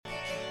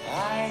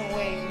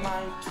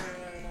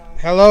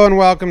Hello and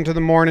welcome to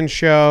the morning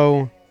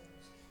show.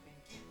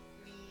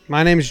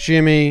 My name's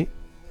Jimmy.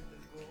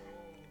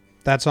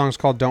 That song's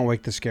called Don't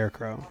Wake the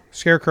Scarecrow.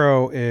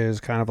 Scarecrow is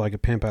kind of like a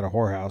pimp at a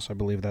whorehouse, I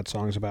believe that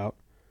song's about.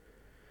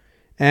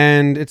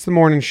 And it's the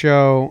morning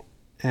show.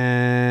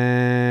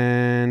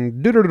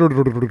 And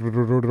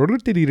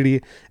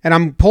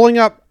I'm pulling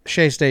up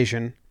Shea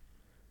Station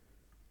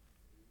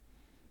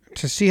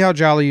to see how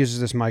Jolly uses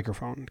this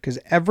microphone. Because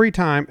every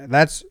time,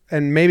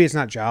 and maybe it's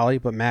not Jolly,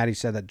 but Maddie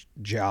said that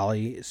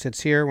Jolly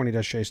sits here when he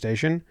does Shea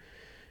Station.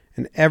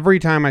 And every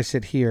time I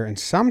sit here, and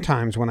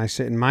sometimes when I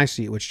sit in my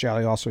seat, which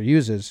Jolly also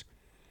uses,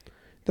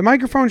 the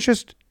microphone's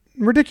just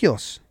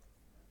ridiculous.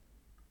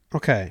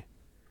 Okay.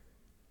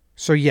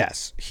 So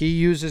yes, he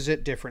uses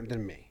it different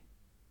than me.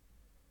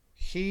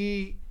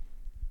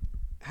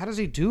 How does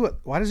he do it?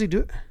 Why does he do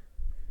it?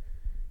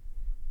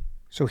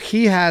 So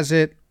he has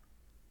it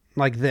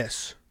like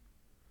this,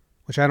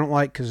 which I don't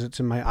like because it's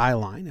in my eye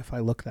line if I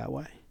look that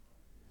way.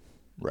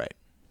 Right.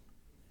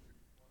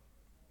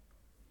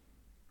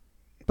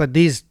 But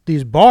these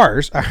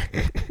bars are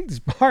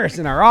these bars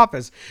in our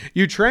office,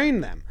 you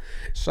train them.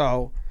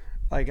 So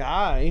like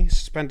I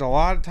spent a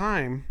lot of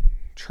time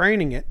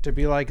training it to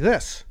be like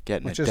this,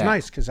 which is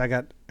nice because I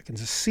can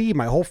see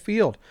my whole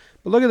field.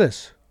 But look at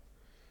this.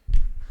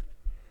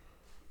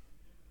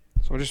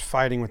 So I'm just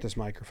fighting with this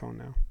microphone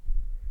now.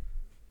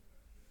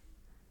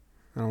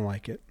 I don't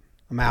like it.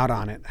 I'm out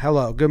on it.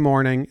 Hello, good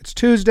morning. It's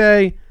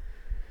Tuesday,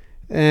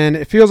 and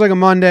it feels like a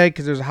Monday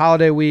because there's a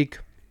holiday week.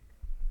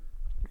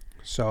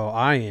 So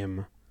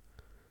I'm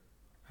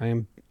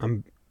trying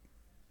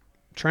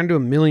to do a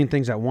million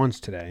things at once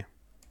today,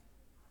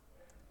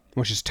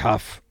 which is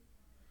tough.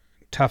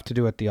 Tough to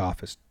do at the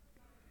office.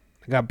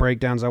 I got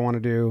breakdowns I want to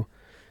do.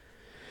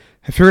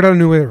 I figured out a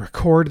new way to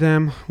record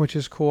them, which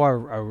is cool. I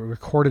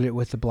recorded it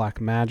with the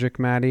Blackmagic,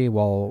 Maddie,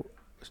 while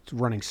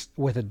running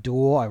with a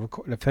dual.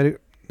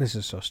 This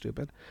is so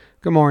stupid.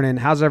 Good morning.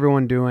 How's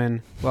everyone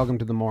doing? Welcome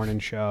to the morning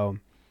show.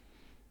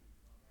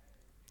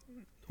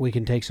 We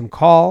can take some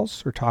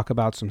calls or talk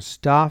about some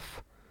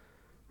stuff.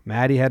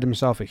 Maddie had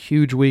himself a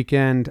huge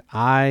weekend.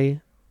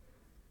 I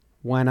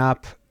went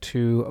up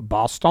to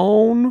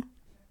Boston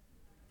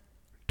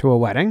to a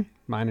wedding.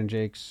 Mine and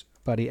Jake's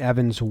buddy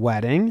Evan's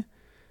wedding.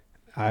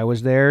 I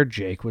was there.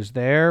 Jake was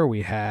there.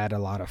 We had a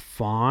lot of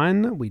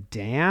fun. We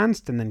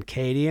danced. And then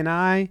Katie and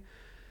I...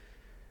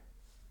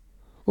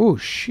 Oh,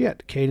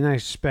 shit. Katie and I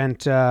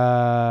spent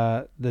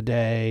the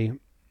day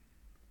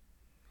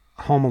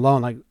home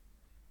alone.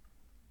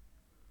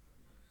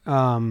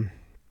 When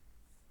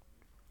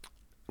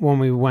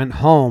we went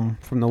home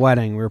from the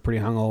wedding, we were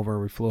pretty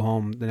hungover. We flew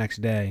home the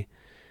next day.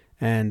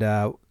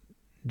 And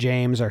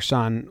James, our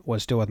son,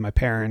 was still with my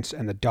parents.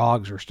 And the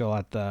dogs were still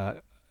at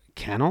the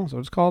kennel. Is that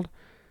what it's called?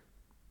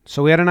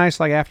 So we had a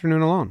nice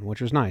afternoon alone, which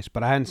was nice.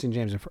 But I hadn't seen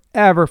James in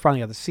forever. Finally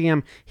got to see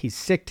him. He's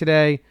sick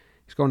today.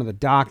 He's going to the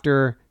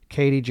doctor.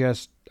 I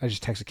just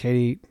texted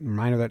Katie,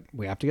 remind her that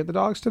we have to get the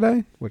dogs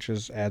today, which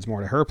adds more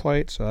to her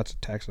plate. So that's a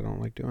text I don't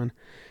like doing.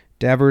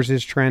 Devers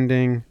is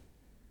trending.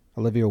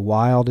 Olivia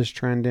Wilde is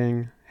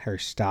trending. Harry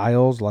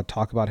Styles, a lot of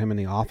talk about him in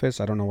the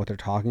office. I don't know what they're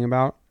talking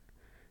about.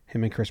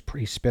 Him and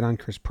he spit on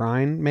Chris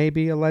Pine,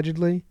 maybe,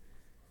 allegedly.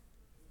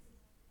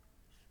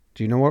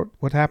 Do you know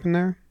what happened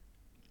there?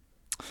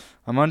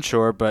 I'm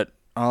unsure, but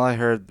all I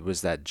heard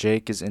was that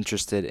Jake is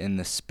interested in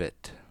the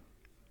spit.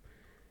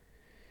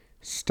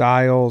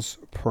 Styles,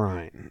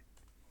 Prine.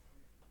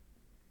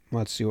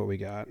 Let's see what we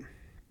got.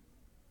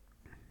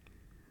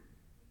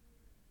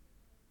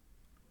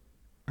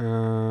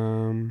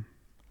 Trying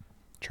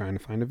to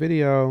find a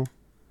video.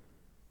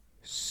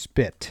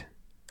 Spit.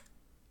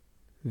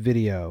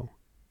 Video.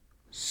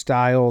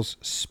 Styles,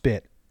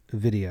 spit.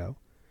 Video.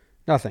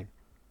 Nothing.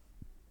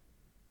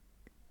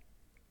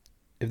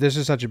 If this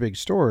is such a big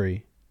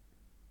story,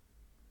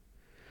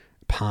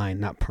 Pine,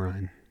 not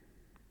Prine.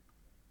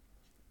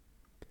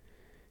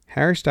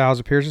 Harry Styles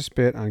appears to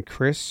spit on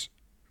Chris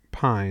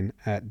Pine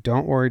at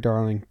Don't Worry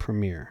Darling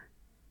premiere.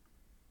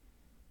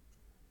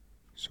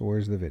 So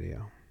where's the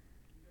video?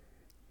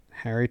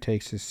 Harry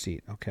takes his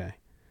seat. Okay.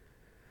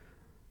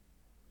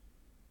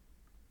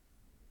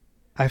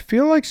 I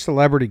feel like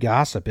celebrity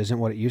gossip isn't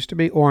what it used to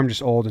be, or I'm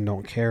just old and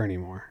don't care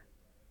anymore.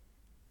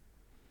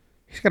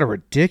 He's got a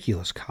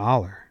ridiculous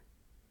collar.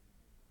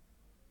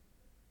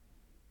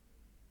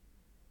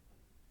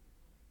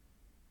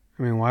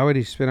 I mean, why would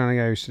he spit on a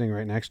guy who's sitting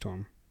right next to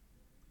him?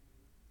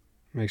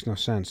 Makes no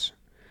sense.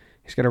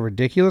 He's got a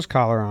ridiculous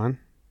collar on.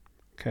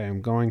 Okay,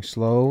 I'm going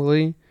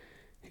slowly.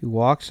 He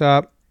walks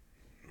up.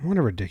 What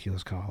a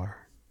ridiculous collar.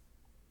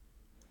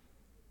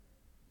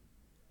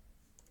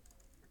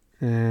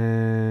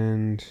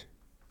 And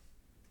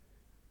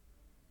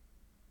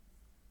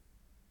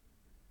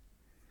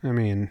I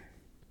mean,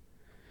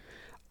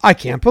 I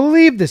can't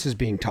believe this is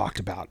being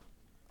talked about.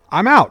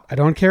 I'm out. I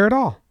don't care at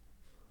all.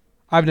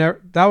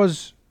 That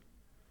was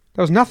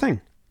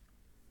nothing.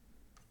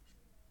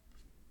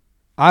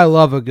 I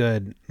love a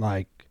good,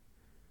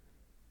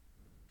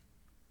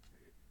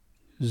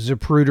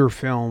 Zapruder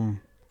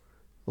film,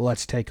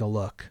 let's take a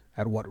look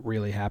at what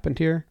really happened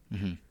here,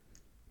 Mm-hmm.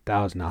 that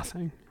was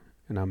nothing,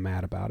 and I'm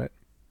mad about it.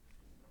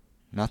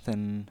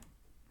 Nothing.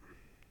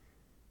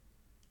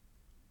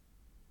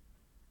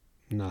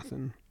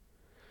 Nothing.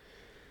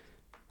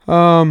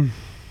 Shohei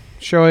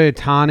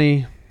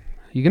Ohtani,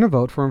 you gonna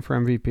vote for him for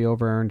MVP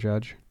over Aaron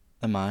Judge?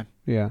 Am I?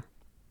 Yeah.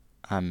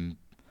 I'm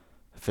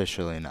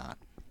officially not.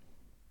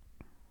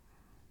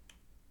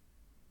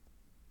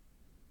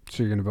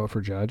 So you're gonna vote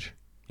for Judge?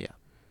 Yeah.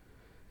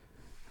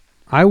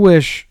 I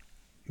wish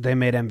they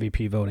made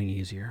MVP voting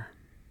easier.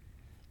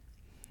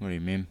 What do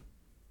you mean?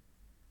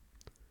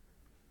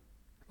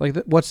 Like,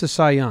 what's the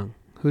Cy Young?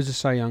 Who's the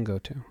Cy Young go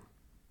to?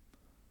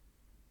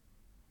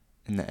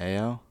 In the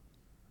AL?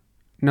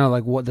 No,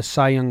 like what the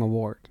Cy Young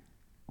Award.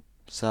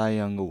 Cy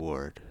Young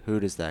Award. Who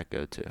does that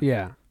go to?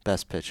 Yeah.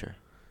 Best pitcher.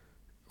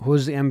 Who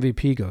does the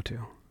MVP go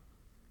to?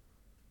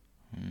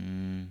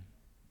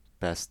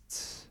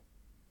 Best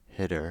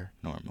hitter,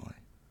 normally.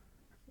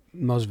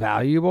 Most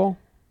valuable?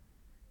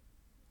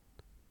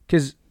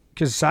 Because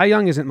Cy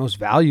Young isn't most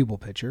valuable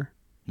pitcher.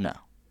 No.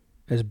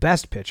 It's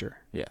best pitcher.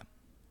 Yeah.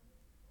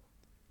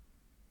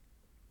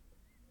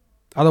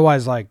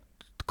 Otherwise, like,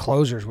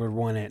 closers would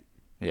win it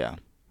Yeah.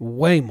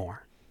 way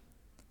more.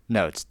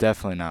 No, it's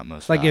definitely not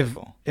most Like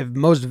valuable.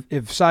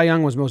 if Cy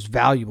Young was most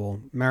valuable,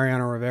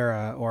 Mariano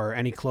Rivera or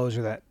any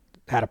closer that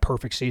had a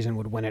perfect season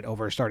would win it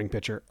over a starting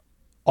pitcher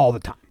all the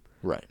time.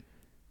 Right.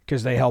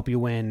 Because they help you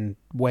win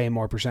way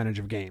more percentage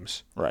of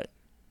games. Right.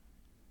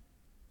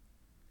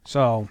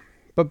 So,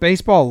 but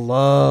baseball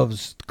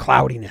loves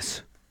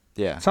cloudiness.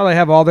 Yeah. That's how they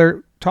have all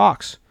their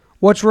talks.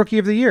 What's Rookie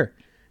of the Year?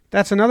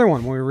 That's another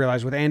one when we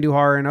realized with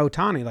Andujar and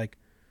Ohtani, like,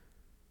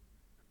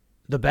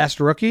 the best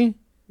rookie?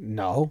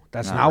 No,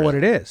 that's not what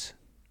it is.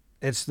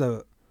 It's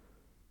the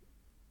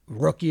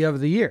Rookie of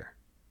the Year.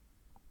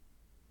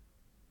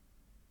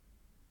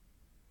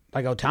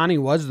 Like, Ohtani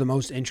was the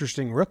most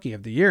interesting Rookie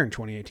of the Year in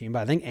 2018, but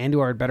I think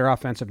Andujar had better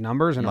offensive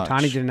numbers, and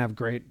Ohtani didn't have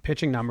great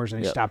pitching numbers,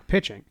 and he stopped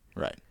pitching.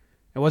 Right.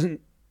 It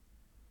wasn't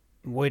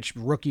which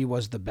rookie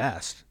was the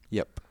best.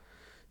 Yep.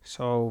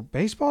 So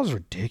baseball is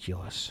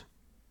ridiculous.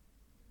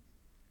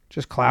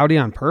 Just cloudy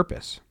on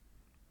purpose.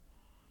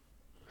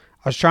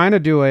 I was trying to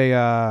do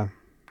a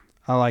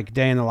like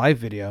day in the life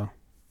video.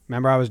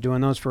 Remember I was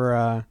doing those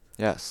for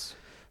Yes.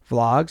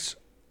 vlogs?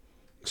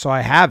 So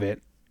I have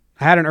it.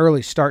 I had an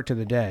early start to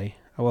the day.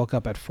 I woke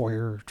up at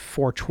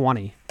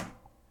 4:20,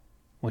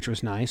 which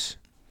was nice.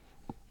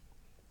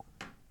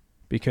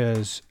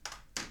 Because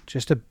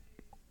just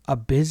a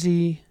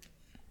busy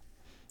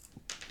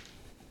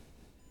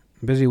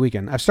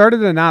weekend. I've started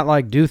to not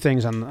like do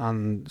things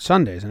on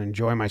Sundays and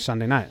enjoy my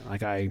Sunday night.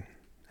 Like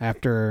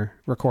after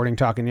recording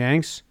Talking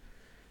Yanks,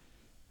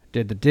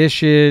 did the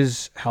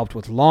dishes, helped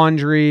with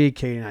laundry.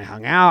 Katie and I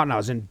hung out, and I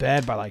was in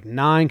bed by like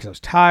 9 because I was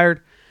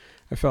tired.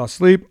 I fell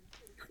asleep,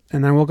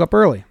 and then I woke up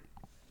early.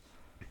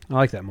 I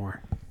like that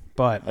more.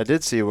 But I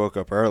did see you woke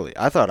up early.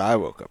 I thought I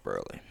woke up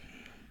early.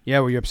 yeah,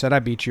 were you upset I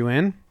beat you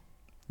in?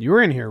 You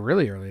were in here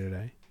really early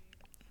today.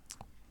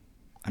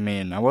 I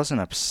mean, I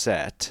wasn't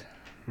upset.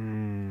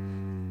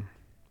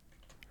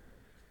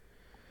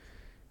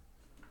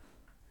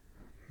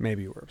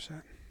 Maybe you were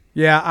upset.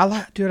 Yeah,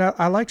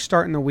 I like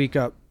starting the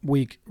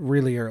week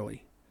really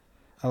early.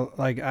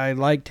 I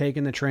like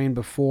taking the train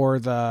before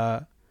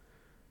the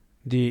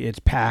it's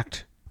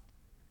packed,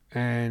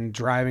 and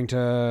driving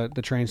to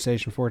the train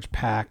station before it's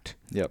packed.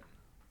 Yep.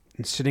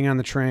 And sitting on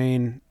the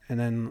train, and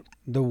then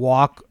the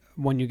walk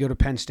when you go to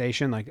Penn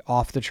Station, like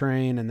off the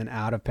train and then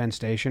out of Penn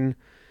Station.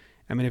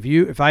 I mean,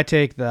 if I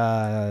take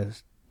the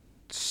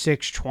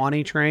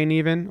 6:20 train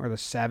even, or the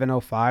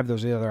 7:05,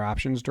 those are the other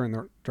options during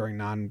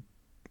that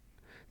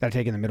I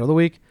take in the middle of the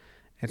week.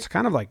 It's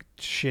kind of like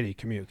shitty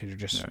commute because you're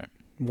just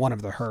one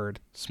of the herd.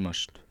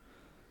 Smushed.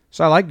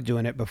 So I like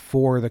doing it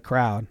before the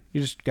crowd.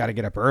 You just got to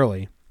get up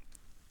early.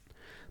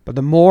 But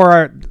the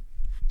more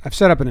I've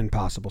set up an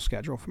impossible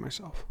schedule for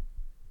myself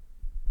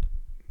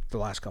the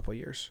last couple of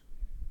years,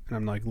 and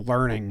I'm like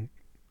learning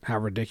how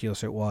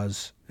ridiculous it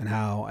was and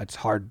how it's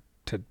hard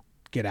to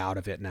get out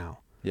of it now.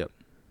 Yep.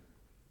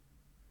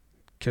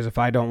 Because if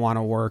I don't want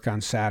to work on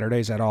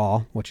Saturdays at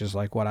all, which is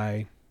like what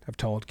I have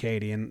told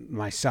Katie and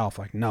myself,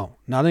 like, no,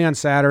 nothing on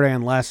Saturday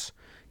unless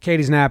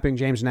Katie's napping,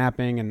 James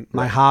napping, and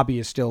my hobby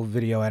is still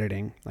video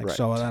editing.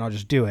 So then I'll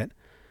just do it.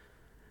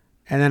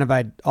 And then if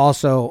I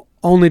also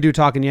only do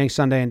Talking Yanks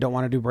Sunday and don't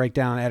want to do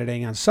breakdown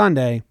editing on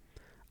Sunday,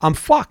 I'm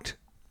fucked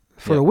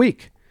for the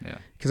week. Yeah.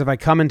 Because if I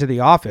come into the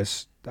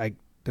office,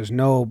 there's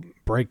no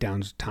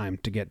breakdowns time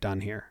to get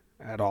done here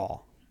at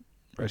all.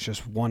 It's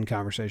just one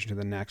conversation to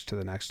the next, to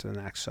the next, to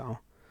the next. So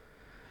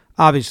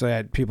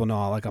obviously, people know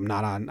I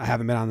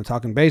haven't been on the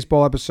Talking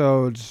Baseball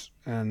episodes,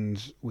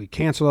 and we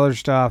canceled other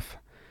stuff.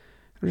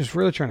 I'm just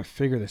really trying to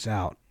figure this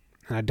out,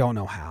 and I don't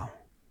know how.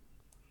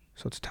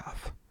 So it's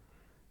tough.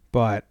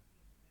 But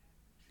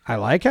I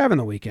like having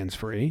the weekends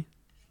free.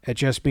 It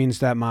just means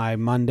that my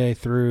Monday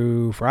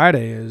through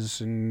Friday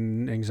is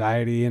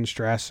anxiety and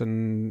stress,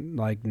 and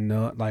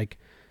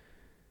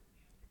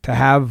to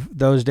have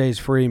those days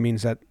free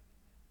means that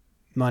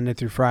Monday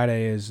through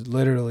Friday is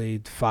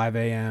literally 5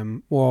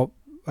 a.m. Well,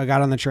 I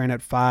got on the train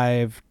at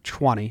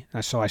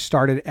 5:20, so I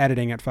started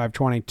editing at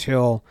 5:20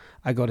 till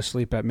I go to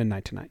sleep at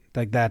midnight tonight.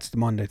 Like that's the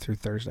Monday through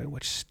Thursday,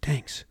 which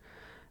stinks.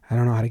 I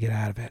don't know how to get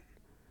out of it.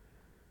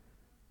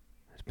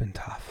 It's been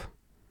tough.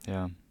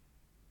 Yeah.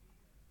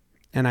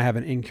 And I have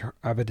I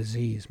have a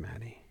disease,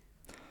 Maddie.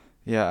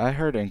 Yeah, I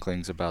heard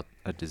inklings about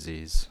a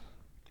disease.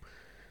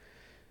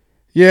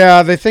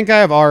 Yeah, they think I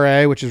have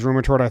RA, which is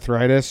rheumatoid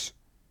arthritis,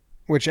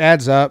 which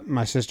adds up.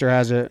 My sister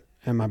has it,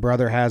 and my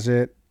brother has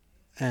it,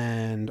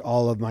 and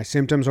all of my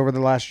symptoms over the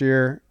last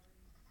year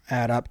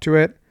add up to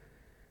it.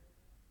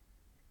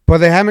 But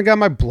they haven't got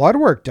my blood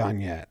work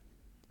done yet.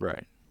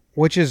 Right.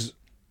 Which is,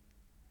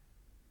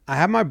 I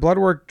have my blood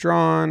work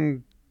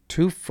drawn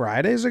 2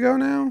 Fridays ago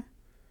now.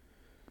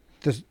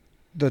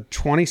 The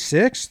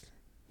 26th.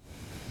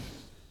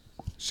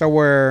 So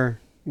we're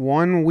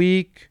 1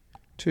 week,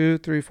 2,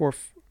 3, 4,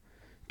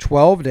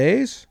 12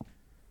 days,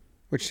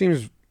 which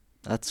seems...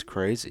 That's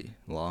crazy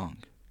long.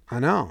 I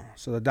know.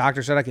 So the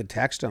doctor said I could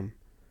text him.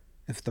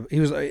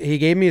 He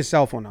gave me his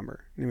cell phone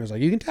number. And he was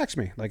like, you can text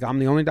me. Like, I'm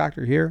the only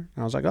doctor here.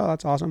 And I was like, oh,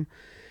 that's awesome.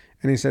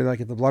 And he said, like,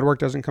 if the blood work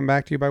doesn't come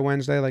back to you by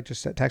Wednesday, like,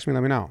 just text me,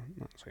 let me know.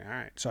 I was like, all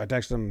right. So I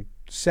texted him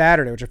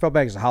Saturday, which I felt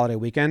bad because it's a holiday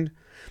weekend.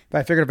 But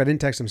I figured if I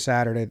didn't text him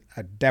Saturday,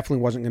 I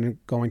definitely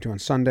wasn't going to on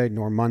Sunday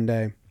nor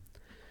Monday.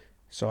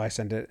 So I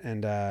sent it,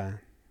 and they're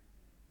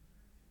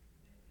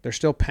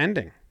still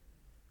pending.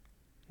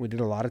 We did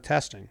a lot of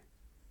testing.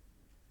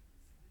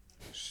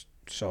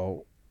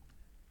 So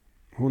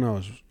who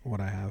knows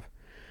what I have.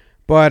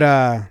 But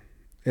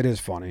it is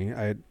funny.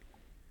 I've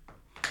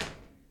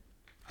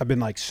been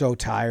like so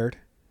tired.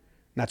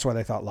 That's why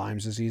they thought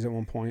Lyme's disease at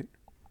one point.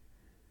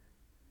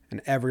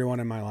 And everyone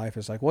in my life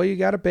is like, well, you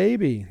got a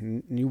baby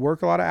and you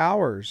work a lot of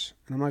hours.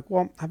 And I'm like,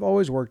 well, I've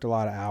always worked a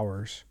lot of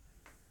hours.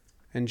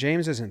 And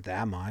James isn't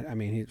that much. I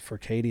mean, for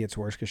Katie, it's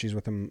worse because she's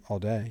with him all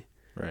day.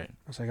 Right.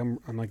 I was like, I'm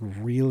like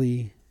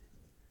really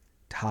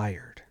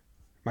tired.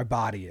 My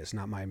body is,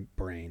 not my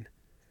brain.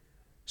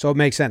 So it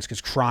makes sense because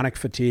chronic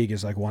fatigue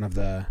is like one of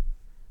the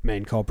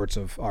main culprits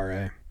of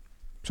RA.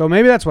 So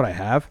maybe that's what I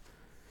have.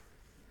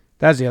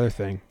 That's the other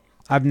thing.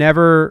 I've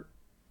never...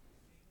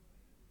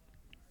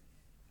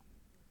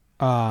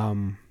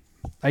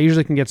 I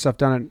usually can get stuff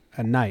done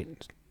at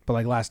night. But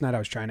like last night I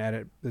was trying to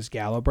edit this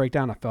Gallo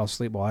breakdown. I fell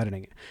asleep while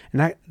editing it.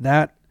 And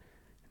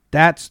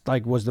that's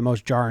like was the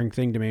most jarring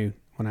thing to me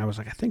when I was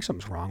like, I think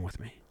something's wrong with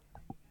me.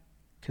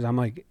 Because I'm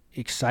like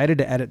excited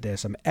to edit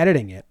this. I'm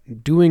editing it,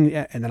 doing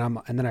it, and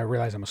then I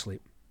realize I'm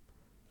asleep.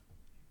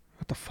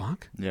 What the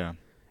fuck? Yeah.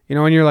 You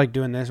know when you're like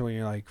doing this, when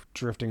you're like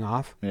drifting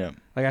off? Yeah.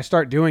 Like I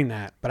start doing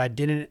that, but I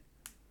didn't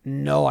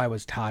know I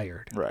was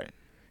tired. Right.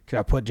 Because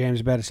I put James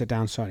to bed to sit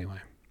down. So anyway,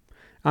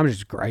 I'm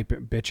just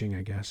bitching,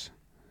 I guess.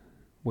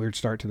 Weird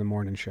start to the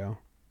morning show.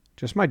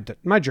 Just my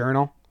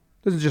journal.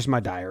 This is just my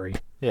diary.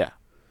 Yeah.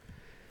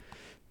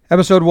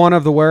 Episode 1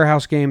 of the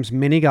Warehouse Games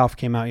mini golf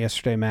came out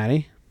yesterday,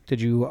 Maddie. Did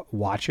you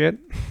watch it?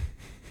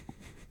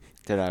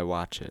 Did I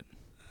watch it?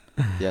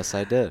 Yes,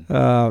 I did.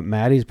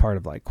 Maddie's part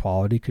of like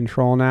quality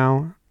control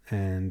now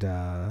and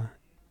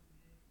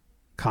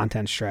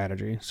content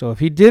strategy. So if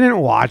he didn't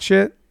watch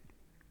it,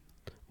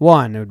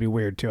 one, it would be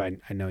weird too.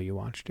 I know you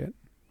watched it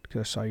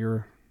because I saw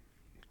your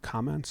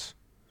comments.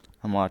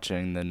 I'm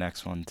watching the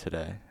next one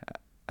today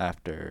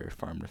after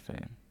Farm to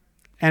Fame.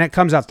 And it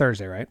comes out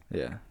Thursday, right?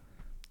 Yeah.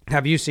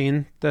 Have you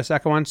seen the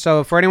second one?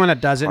 So for anyone that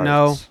doesn't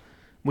know,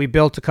 we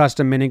built a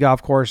custom mini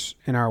golf course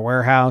in our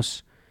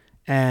warehouse.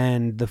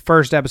 And the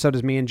first episode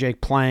is me and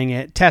Jake playing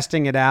it,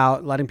 testing it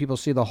out, letting people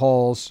see the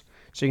holes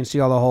so you can see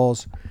all the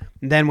holes.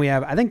 And then we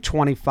have, I think,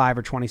 25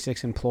 or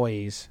 26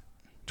 employees.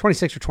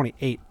 26 or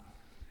 28.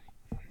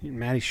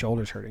 Maddie's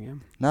shoulder's hurting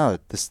him. No,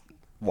 this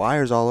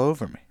wire's all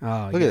over me.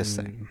 Oh, look at this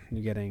thing.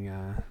 You're getting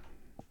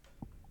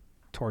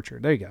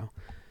tortured. There you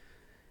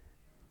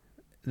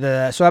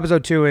go. So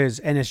episode 2 is,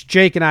 and it's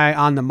Jake and I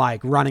on the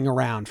mic running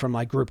around from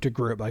like group to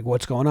group, like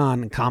what's going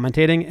on and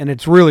commentating, and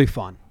it's really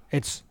fun.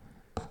 It's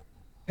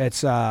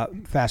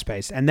fast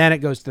paced, and then it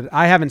goes to.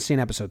 I haven't seen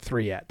episode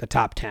 3 yet, the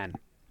top 10.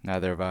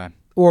 Neither have I.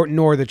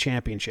 Nor the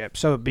championship.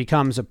 So it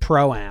becomes a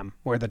pro-am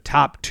where the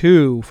top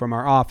 2 from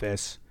our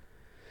office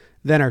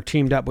then are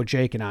teamed up with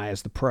Jake and I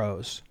as the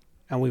pros,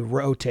 and we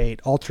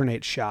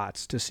alternate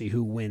shots to see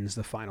who wins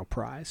the final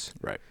prize.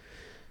 Right.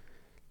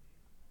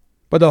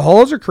 But the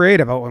holes are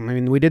creative. I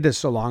mean, we did this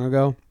so long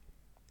ago,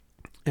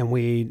 and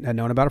we had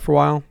known about it for a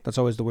while. That's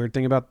always the weird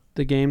thing about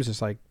the games.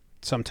 It's like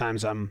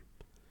sometimes I'm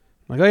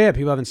like, oh yeah,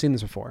 people haven't seen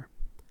this before.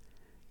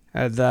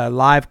 The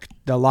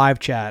live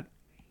chat,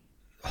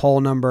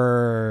 hole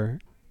number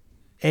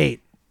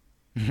 8,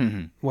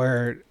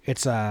 where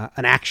it's an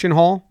action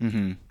hole.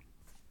 Mm-hmm.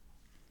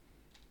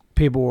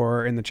 People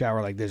were in the chat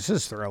were like, "This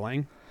is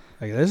thrilling.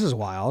 Like this is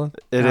wild."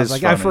 It is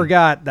like, funny. I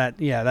forgot that.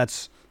 Yeah,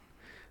 that's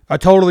a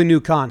totally new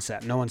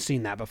concept. No one's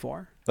seen that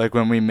before. Like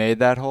when we made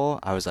that hole,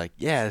 I was like,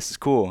 "Yeah, this is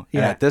cool."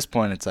 Yeah. And at this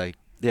point, it's like,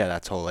 "Yeah,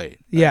 that's hole 8."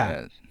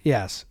 Yeah.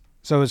 Yes.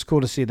 So it was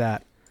cool to see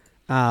that.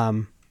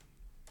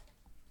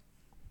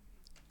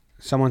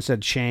 Someone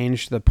said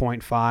change the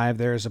 0.5.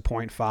 There is a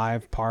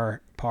 0.5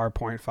 par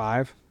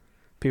 0.5.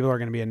 People are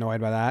going to be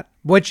annoyed by that,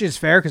 which is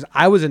fair because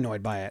I was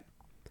annoyed by it.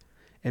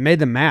 It made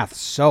the math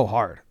so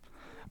hard.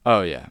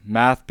 Oh yeah,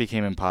 math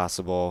became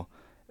impossible.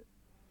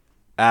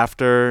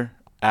 After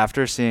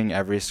seeing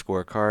every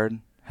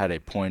scorecard had a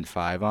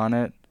 0.5 on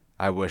it,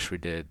 I wish we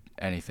did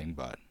anything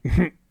but.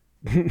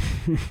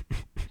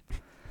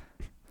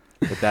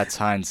 But that's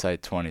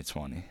hindsight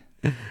 2020.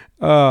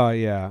 Oh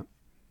yeah.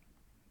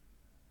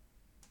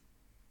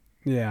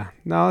 Yeah.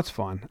 No, that's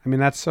fun. I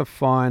mean, that's a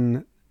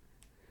fun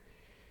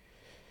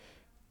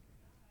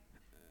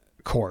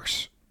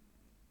course.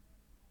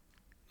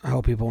 I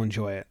hope people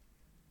enjoy it.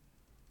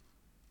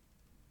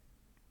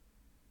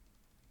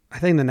 I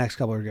think the next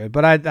couple are good.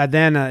 But I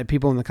then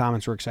people in the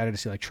comments were excited to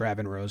see like Trav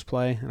and Rose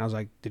play. And I was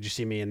like, did you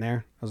see me in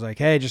there? I was like,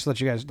 hey, just to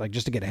let you guys, like,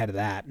 just to get ahead of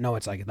that. No,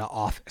 it's like The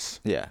Office.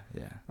 Yeah.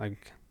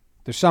 Like,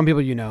 there's some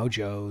people you know,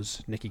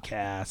 Joe's, Nikki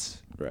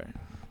Cass, Right.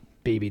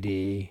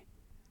 BBD.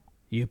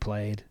 You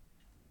played.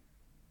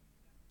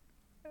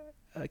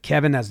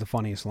 Kevin has the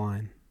funniest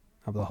line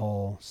of the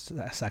whole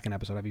second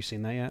episode. Have you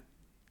seen that yet?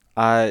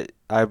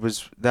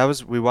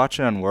 We watched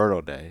it on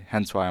Wordle Day,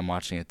 hence why I'm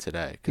watching it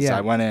today. Because Yeah.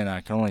 I went in,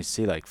 I could only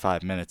see like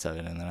 5 minutes of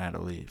it, and then I had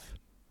to leave.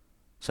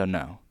 So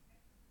no.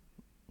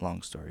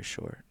 Long story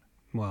short.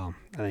 Well,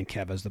 I think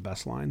Kev has the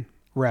best line.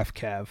 Ref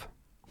Kev.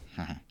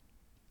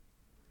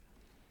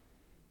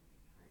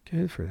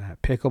 Good for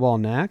that. Pickleball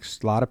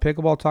next. A lot of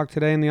pickleball talk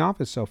today in the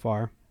office so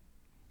far.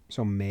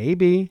 So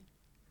maybe.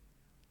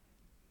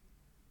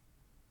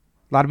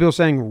 A lot of people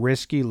saying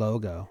risky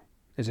logo.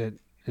 Is it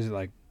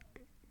like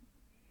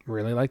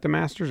really like the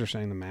Masters, or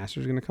saying the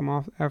Masters is going to come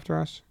off after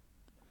us?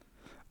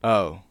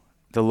 Oh,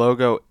 the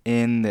logo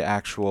in the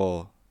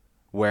actual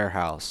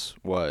warehouse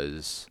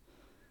was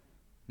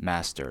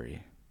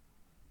Mastery.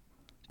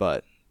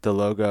 But the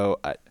logo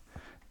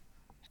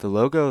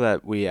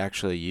that we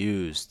actually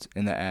used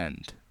in the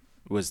end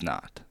was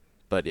not.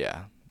 But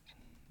yeah,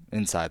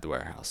 inside the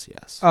warehouse,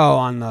 yes. Oh,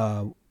 on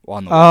the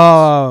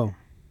warehouse.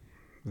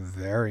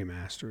 Very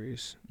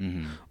Masteries.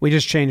 Mm-hmm. We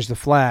just changed the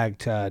flag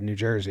to New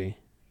Jersey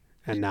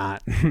and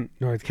not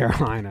North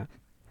Carolina.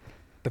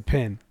 The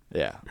pin.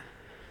 Yeah.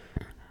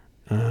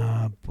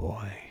 Oh,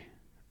 boy.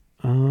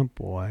 I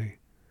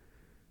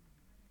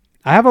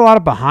have a lot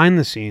of behind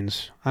the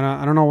scenes.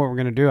 I don't know what we're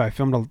going to do. I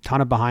filmed a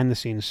ton of behind the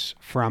scenes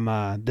from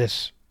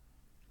this,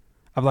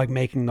 of like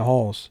making the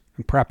holes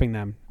and prepping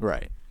them.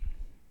 Right.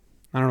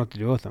 I don't know what to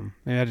do with them.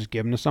 Maybe I just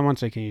give them to someone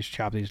so can you just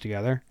chop these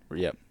together?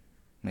 Yep.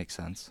 Makes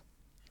sense.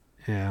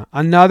 Yeah.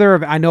 I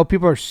know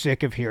people are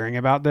sick of hearing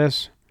about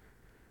this,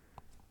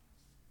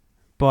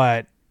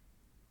 but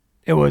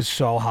it was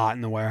so hot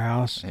in the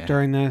warehouse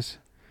during this.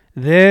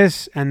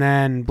 This and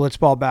then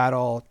Blitzball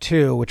Battle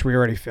 2, which we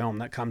already filmed,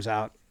 that comes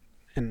out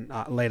in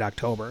late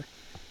October.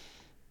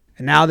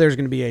 And now there's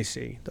going to be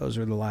AC. Those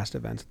are the last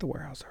events at the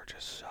warehouse. They're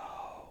just so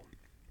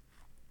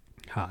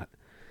hot.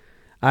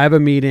 I have a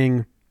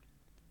meeting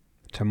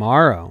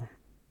tomorrow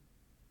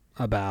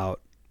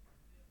about...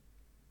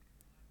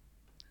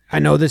 I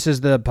know this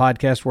is the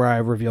podcast where I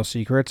reveal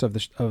secrets of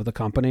the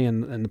company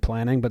and the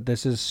planning, but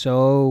this is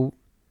so...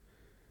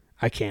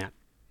 I can't.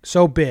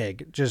 So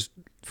big just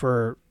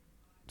for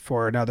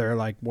another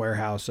like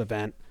warehouse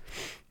event.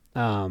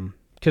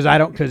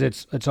 Because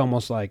it's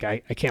almost like I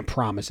can't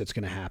promise it's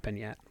going to happen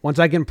yet. Once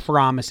I can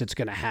promise it's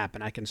going to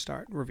happen, I can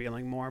start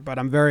revealing more. But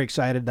I'm very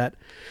excited that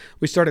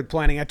we started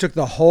planning. I took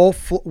the whole,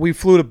 we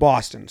flew to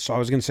Boston. So I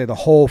was going to say the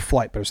whole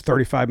flight, but it was a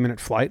 35-minute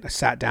flight. I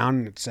sat down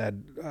and it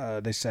said,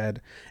 they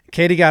said,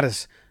 Katie got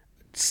us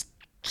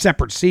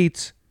separate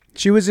seats.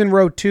 She was in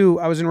row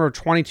 2. I was in row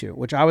 22,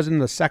 which I was in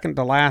the second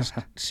to last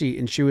seat.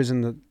 And she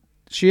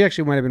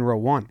actually might have been row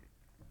 1.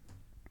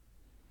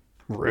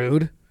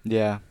 Rude.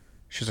 Yeah.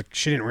 She's like,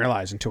 she didn't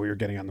realize until we were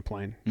getting on the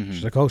plane. Mm-hmm.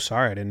 She's like, oh,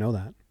 sorry, I didn't know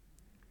that.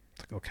 It's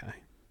like, okay.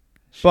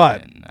 She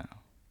But didn't know.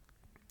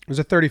 it was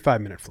a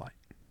 35-minute flight.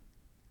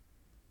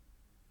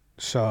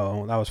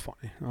 So that was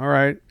funny. All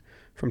right.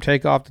 From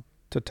takeoff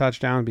to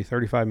touchdown, it'd be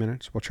 35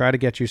 minutes. We'll try to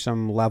get you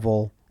some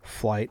level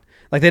flight.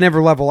 Like, they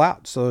never level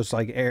out. So it's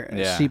like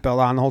seatbelt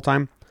on the whole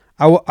time.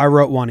 I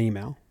wrote one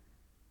email.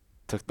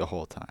 Took the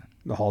whole time.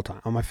 The whole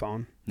time on my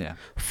phone. Yeah.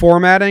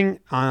 Formatting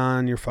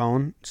on your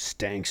phone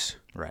stinks.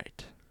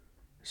 Right.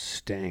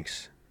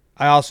 Stinks.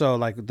 I also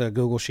like the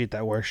Google Sheet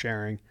that we're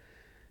sharing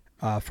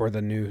for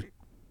the new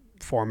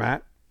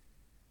format.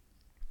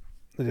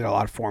 I did a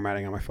lot of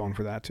formatting on my phone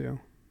for that too,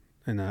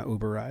 in the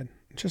Uber ride.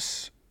 It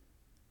just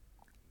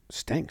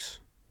stinks.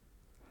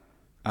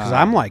 Because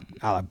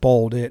I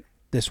bold it.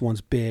 This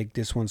one's big.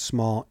 This one's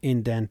small.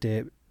 Indent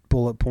it.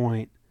 Bullet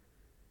point.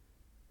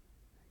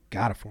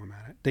 Gotta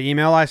format it. The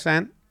email I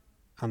sent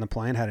on the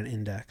plane had an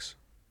index.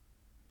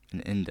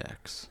 An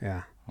index.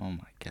 Yeah. Oh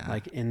my God.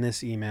 Like, in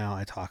this email,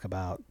 I talk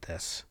about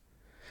this.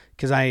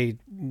 Because I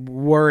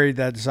worried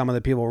that some of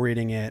the people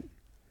reading it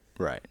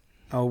right.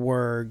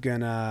 Were going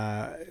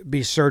to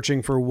be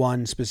searching for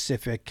one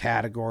specific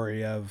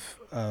category of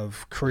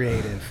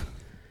creative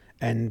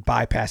and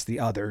bypass the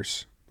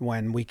others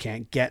when we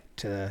can't get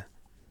to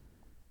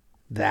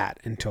that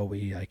until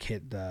we like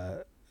hit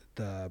the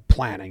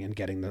planning and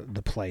getting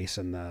the place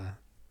and the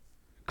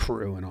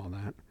crew and all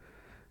that.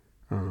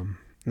 And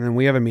then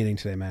we have a meeting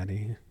today,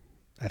 Maddie,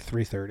 at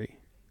 3:30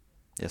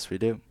 Yes, we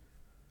do.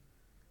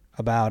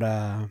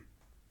 about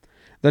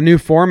the new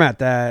format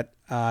that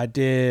I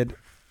did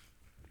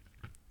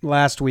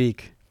last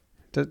week.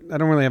 I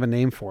don't really have a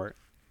name for it.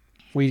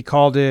 We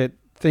called it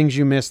Things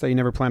You Missed That You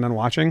Never Planned on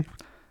Watching.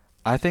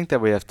 I think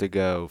that we have to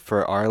go,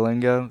 for our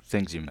lingo,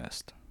 things you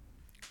missed.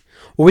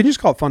 Well, we just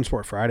call it Fun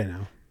Sport Friday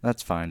now.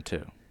 That's fine,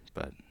 too.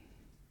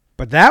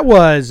 But that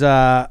was,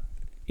 as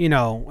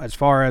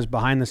far as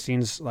behind the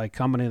scenes, like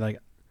company, like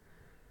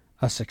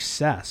a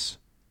success,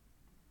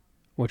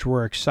 which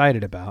we're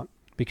excited about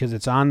because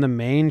it's on the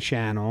main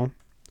channel.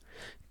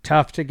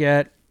 Tough to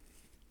get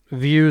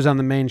views on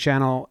the main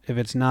channel if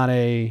it's not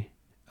a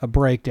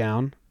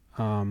breakdown.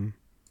 Or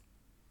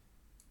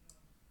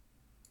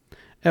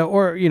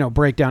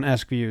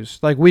breakdown-esque views.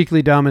 Like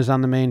Weekly Dumb is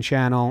on the main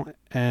channel,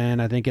 and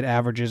I think it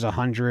averages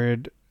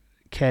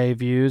 100K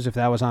views. If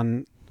that was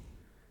on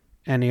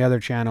any other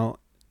channel,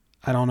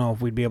 I don't know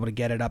if we'd be able to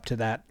get it up to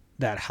that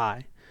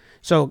high.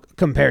 So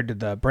compared to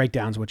the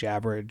breakdowns, which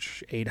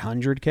average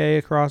 800K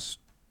across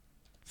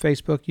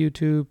Facebook,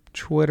 YouTube,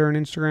 Twitter, and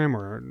Instagram,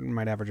 or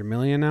might average 1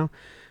 million now,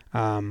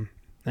 I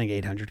think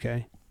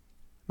 800K.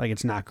 Like,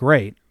 it's not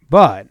great,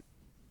 but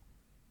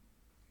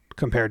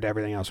compared to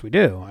everything else we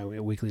do,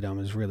 Weekly Dumb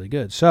is really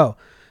good. So,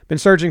 been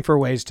searching for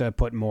ways to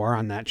put more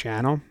on that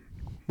channel.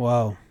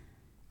 Whoa.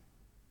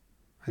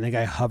 I think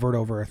I hovered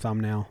over a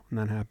thumbnail and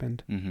that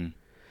happened. Mm-hmm.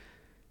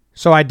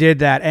 So I did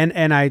that,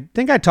 and I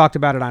think I talked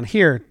about it on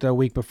here the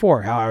week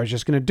before, how I was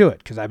just going to do it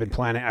because I've been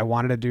planning. I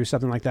wanted to do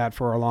something like that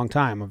for a long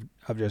time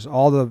of just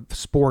all the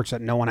sports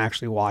that no one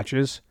actually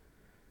watches,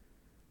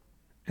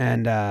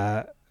 and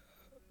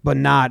but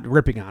not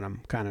ripping on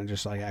them, kind of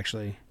just like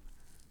actually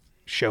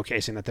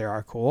showcasing that they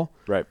are cool.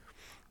 Right.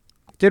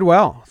 Did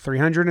well.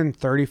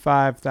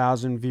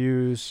 335,000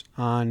 views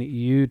on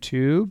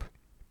YouTube.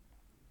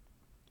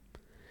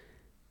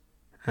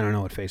 I don't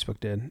know what Facebook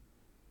did.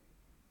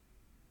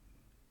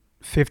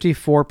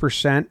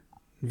 54%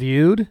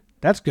 viewed.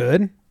 That's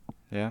good.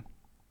 Yeah.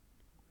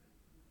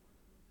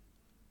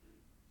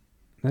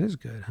 That is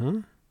good, huh?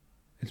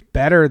 It's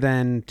better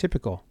than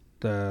typical,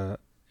 the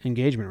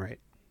engagement rate.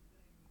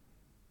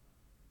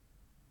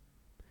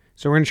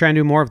 So we're going to try and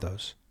do more of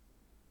those.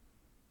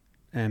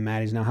 And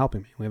Maddie's now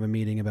helping me. We have a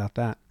meeting about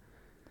that.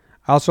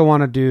 I also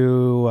want to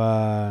do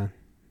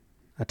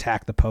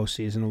attack the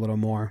postseason a little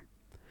more.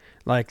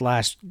 Like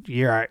last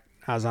year,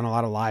 I was on a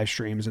lot of live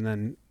streams, and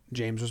then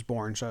James was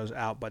born, so I was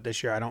out. But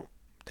this year, I don't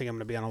think I'm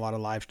going to be on a lot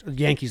of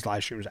Yankees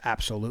live streams,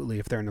 absolutely,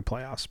 if they're in the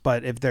playoffs.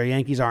 But if their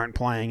Yankees aren't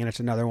playing and it's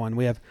another one,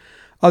 we have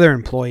other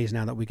employees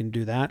now that we can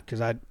do that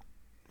because I'm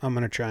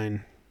going to try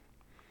and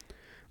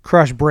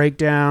crush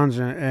breakdowns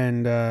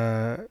and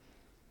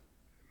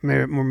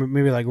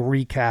maybe like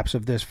recaps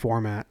of this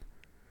format.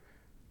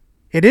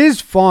 It is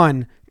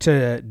fun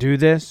to do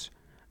this,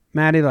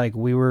 Maddie. Like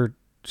we were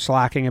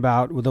slacking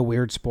about with the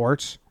weird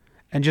sports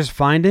and just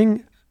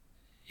finding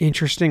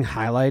interesting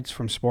highlights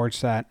from sports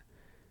that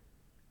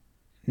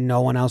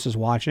no one else is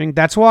watching.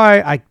 That's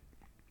why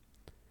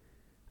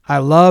I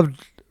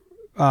loved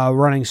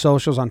running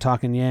socials on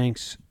Talking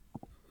Yanks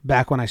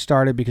back when I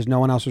started because no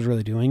one else was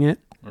really doing it.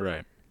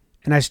 Right.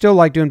 And I still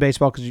like doing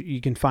baseball because you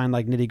can find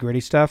like nitty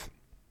gritty stuff.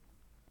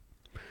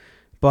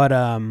 But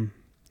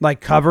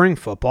like covering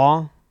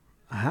football,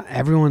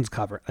 everyone's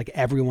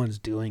everyone's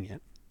doing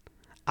it.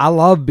 I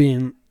love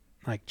being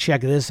like,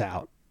 check this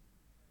out.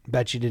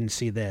 Bet you didn't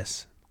see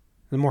this.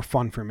 It's more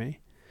fun for me.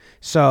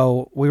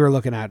 So we were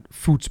looking at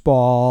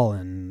football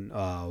and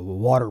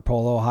water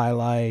polo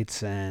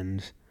highlights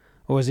and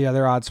what was the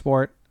other odd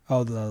sport?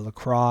 Oh, the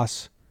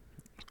lacrosse.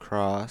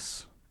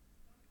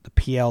 The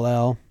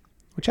PLL,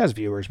 which has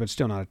viewers, but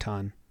still not a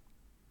ton.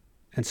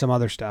 And some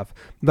other stuff.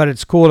 But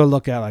it's cool to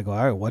look at, like, all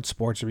right, what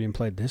sports are being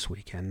played this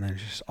weekend?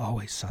 There's just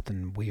always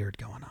something weird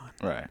going on.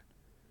 Right.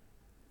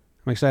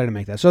 I'm excited to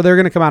make that. So they're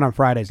going to come out on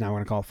Fridays now. We're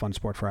going to call it Fun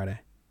Sport Friday.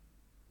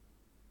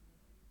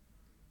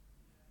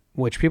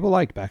 Which people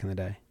liked back in the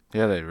day.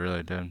 Yeah, they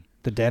really did.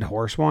 The dead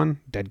horse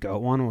one? Dead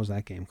goat one? What was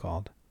that game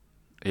called?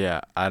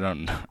 Yeah, I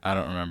don't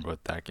remember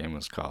what that game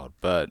was called.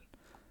 But,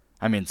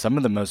 I mean, some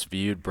of the most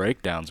viewed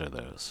breakdowns are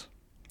those.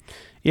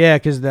 Yeah,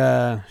 because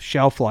the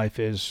shelf life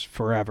is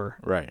forever.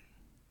 Right.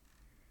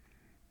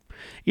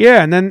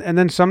 Yeah, and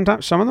then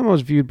sometimes some of the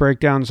most viewed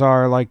breakdowns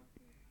are like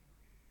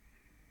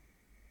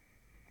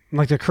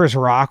the Chris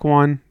Rock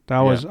one. That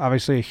was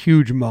obviously a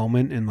huge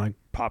moment in like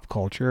pop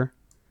culture.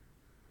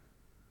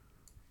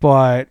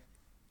 But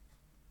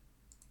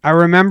I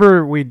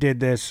remember we did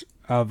this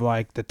of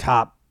like the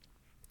top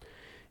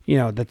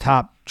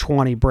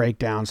 20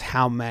 breakdowns,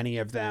 how many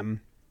of them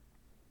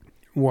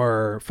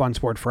were Fun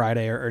Sport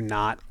Friday or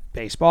not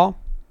baseball.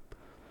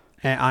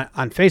 And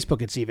on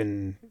Facebook it's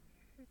even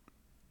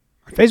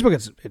Facebook,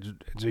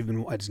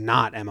 it's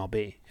not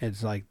MLB.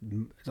 It's like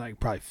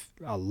probably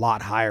a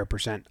lot higher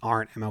percent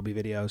aren't MLB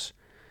videos.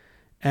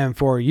 And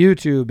for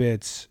YouTube,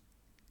 it's,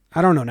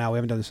 I don't know now. We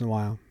haven't done this in a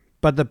while.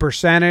 But the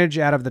percentage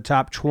out of the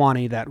top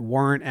 20 that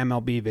weren't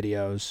MLB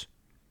videos,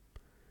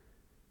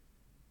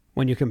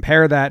 when you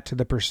compare that to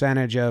the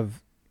percentage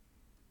of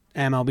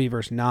MLB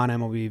versus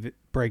non-MLB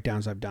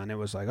breakdowns I've done, it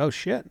was like, oh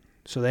shit.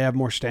 So they have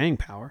more staying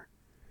power.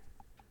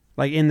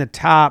 Like in the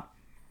top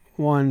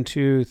 1,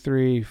 2,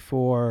 3,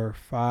 4,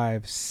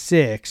 5,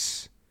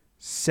 6,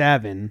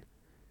 7.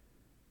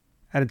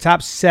 At the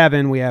top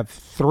 7, we have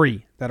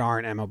 3 that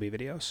aren't MLB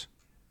videos.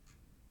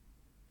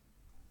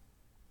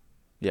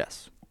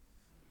 Yes.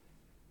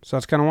 So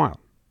that's kind of wild.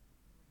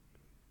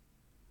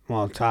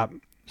 Well, top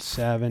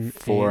 7,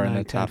 4 8, in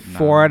 9, the 10. top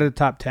 4 out9. of the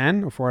top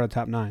 10 or 4 out of the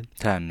top 9?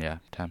 10, yeah,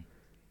 10.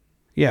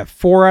 Yeah,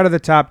 4 out of the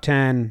top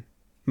 10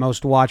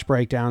 most watched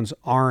breakdowns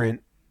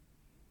aren't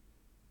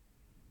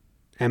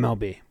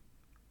MLB.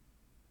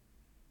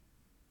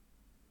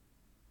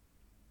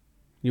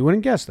 You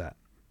wouldn't guess that.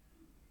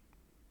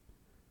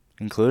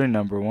 Including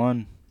number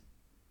 1.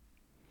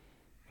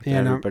 Yeah,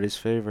 Everybody's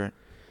favorite.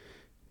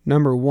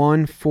 Number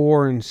 1,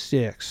 4, and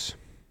 6.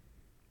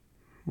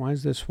 Why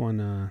is this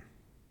one,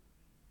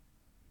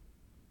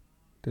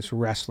 this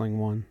wrestling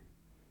one?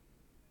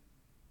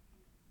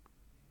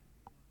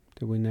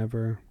 Did we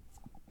never...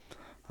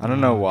 I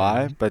don't know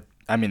why, but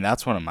I mean,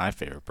 that's one of my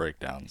favorite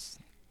breakdowns.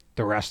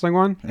 The wrestling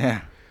one?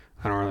 Yeah.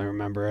 I don't really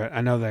remember it.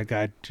 I know that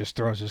guy just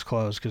throws his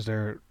clothes because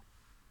they're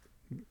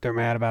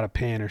mad about a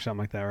pin or something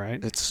like that,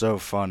 right? It's so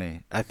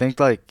funny. I think,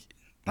 like,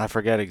 I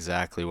forget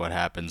exactly what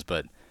happens,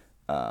 but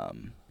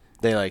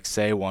they, like,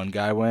 say one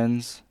guy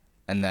wins,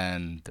 and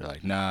then they're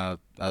like, no,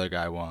 the other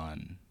guy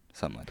won.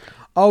 Something like that.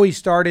 Oh, he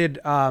started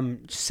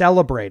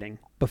celebrating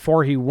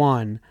before he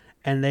won,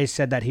 and they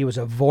said that he was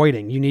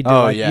avoiding. You need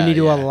to you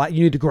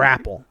need to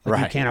grapple. Like,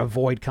 right. You can't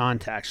avoid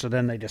contact. So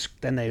then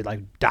they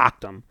like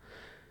docked him.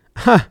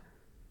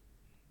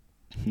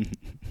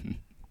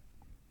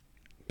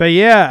 But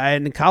yeah,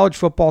 and college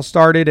football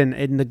started,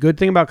 and the good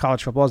thing about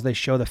college football is they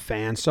show the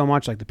fans so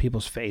much, like the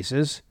people's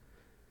faces.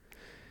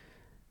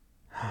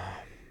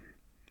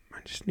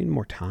 I just need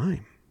more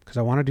time because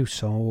I want to do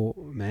so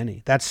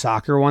many. That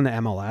soccer one, the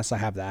MLS, I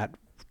have that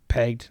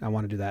pegged. I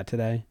want to do that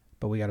today,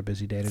 but we got a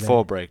busy day today.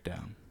 Full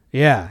breakdown.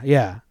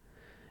 Yeah.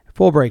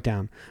 Full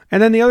breakdown.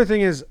 And then the other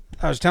thing is,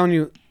 I was telling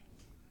you.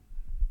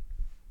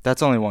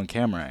 That's only one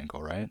camera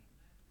angle, right?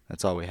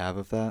 That's all we have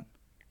of that?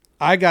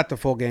 I got the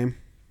full game.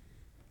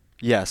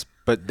 Yes,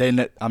 but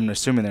I'm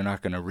assuming they're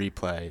not going to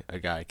replay a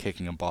guy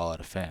kicking a ball at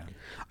a fan.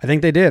 I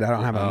think they did. I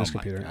don't have it on this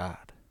computer. Oh, my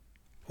God.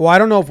 Well, I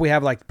don't know if we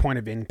have, like, point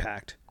of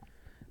impact.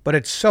 But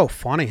it's so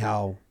funny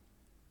how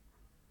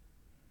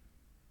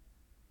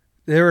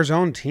they're his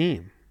own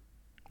team.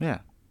 Yeah.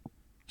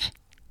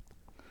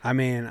 I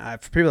mean,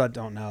 for people that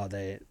don't know,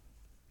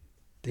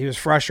 he was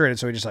frustrated,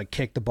 so he just, like,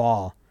 kicked the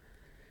ball.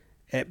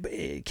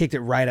 It kicked it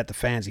right at the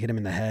fans. He hit him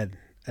in the head.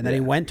 And then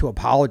he went to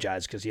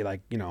apologize because he,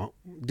 like,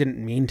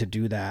 didn't mean to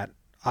do that.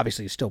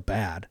 Obviously, he's still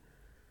bad.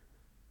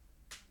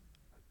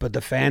 But the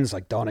fans,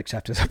 like, don't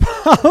accept his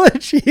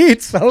apology.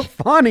 It's so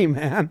funny,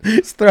 man.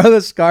 Just throw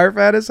the scarf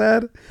at his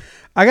head.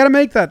 I got to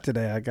make that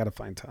today. I got to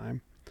find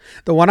time.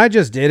 The one I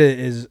just did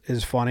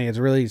is funny. It's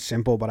really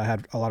simple, but I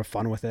had a lot of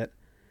fun with it.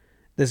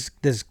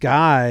 This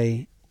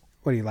guy,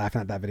 what are you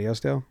laughing at that video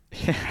still?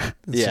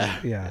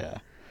 Yeah.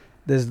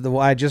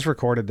 I just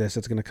recorded this.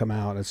 It's going to come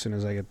out as soon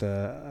as I get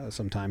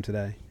some time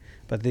today.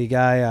 But the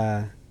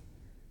guy,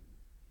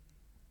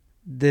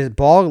 the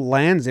ball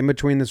lands in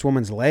between this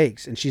woman's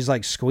legs, and she's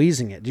like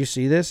squeezing it. Do you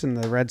see this in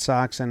the Red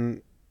Sox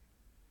and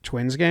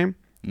Twins game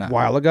a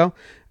while ago?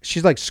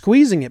 She's like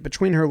squeezing it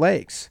between her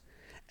legs.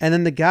 And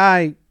then the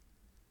guy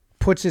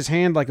puts his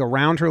hand like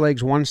around her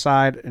legs one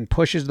side and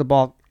pushes the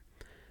ball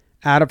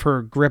out of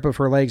her grip of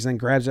her legs and then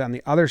grabs it on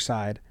the other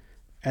side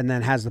and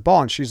then has the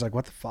ball. And she's like,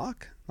 what the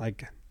fuck?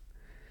 Like,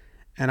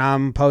 and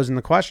I'm posing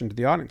the question to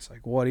the audience,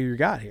 like, what do you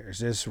got here? Is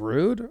this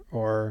rude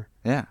or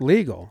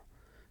legal?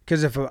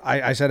 Because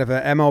I said if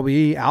an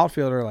MLB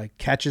outfielder like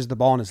catches the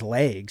ball in his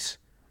legs,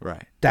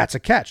 right, that's a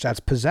catch. That's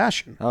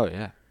possession. Oh,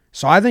 yeah.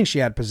 So I think she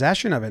had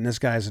possession of it, and this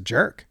guy's a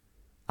jerk.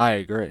 I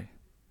agree.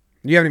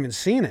 You haven't even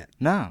seen it.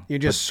 No. You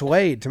just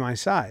swayed to my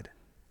side.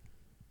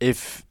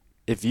 If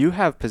you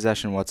have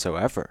possession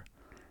whatsoever,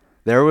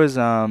 there was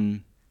my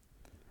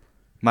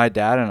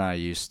dad and I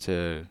used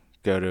to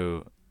go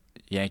to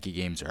Yankee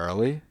games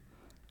early,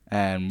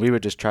 and we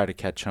would just try to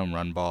catch home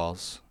run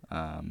balls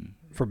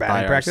for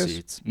batting practice.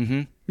 Seats.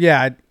 Mm-hmm.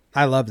 Yeah,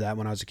 I loved that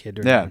when I was a kid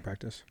during batting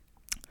practice.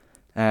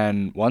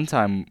 And one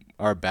time,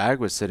 our bag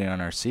was sitting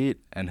on our seat,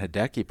 and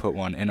Hideki put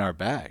one in our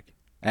bag,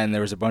 and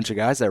there was a bunch of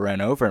guys that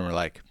ran over and were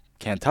like,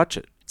 "Can't touch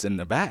it. It's in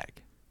the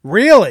bag."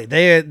 Really?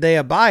 They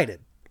abided.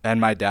 And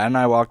my dad and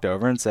I walked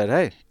over and said,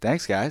 "Hey,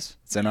 thanks, guys.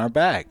 It's in our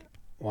bag."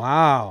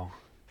 Wow.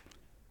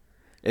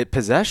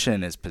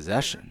 Possession is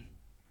possession.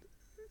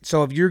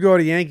 So if you go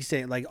to Yankee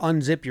Stadium, like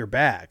unzip your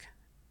bag,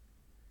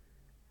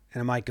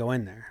 and it might go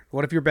in there.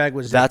 What if your bag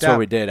was zipped That's up? what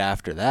we did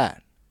after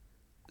that.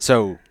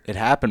 So it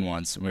happened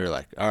once, and we were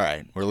like, all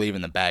right, we're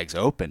leaving the bags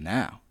open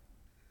now.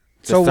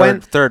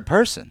 Third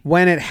person.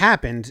 When it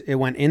happened, it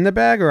went in the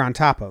bag or on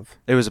top of?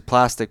 It was a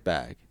plastic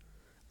bag.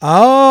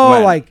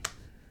 Oh,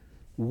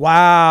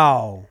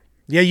 Wow.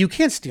 Yeah, you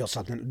can't steal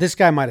something. This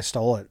guy might have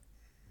stole it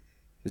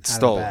It's out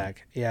of the stolen.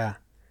 bag. Yeah.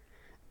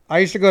 I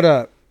used to go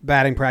to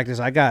batting practice.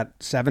 I got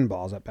 7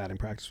 balls at batting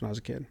practice when I was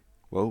a kid.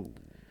 Whoa.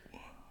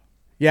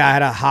 Yeah, I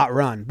had a hot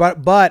run.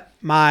 But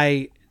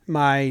my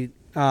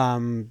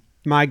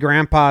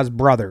grandpa's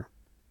brother.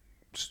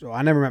 So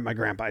I never met my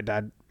grandpa. He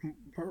died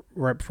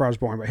right before I was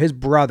born. But his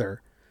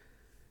brother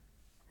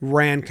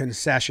ran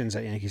concessions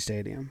at Yankee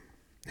Stadium.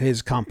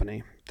 His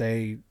company.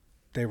 They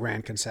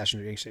ran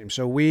concessions at Yankee Stadium.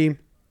 So we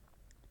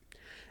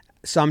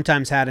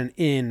sometimes had an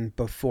in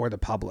before the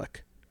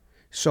public.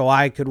 So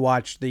I could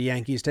watch the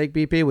Yankees take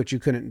BP, which you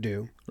couldn't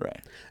do. Right.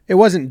 It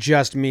wasn't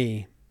just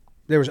me.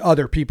 There was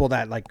other people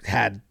that like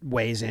had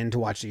ways in to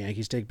watch the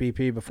Yankees take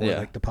BP before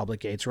like the public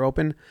gates were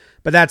open.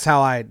 But that's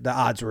how the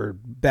odds were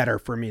better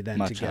for me than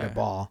Much to get higher. a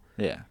ball.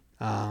 Yeah.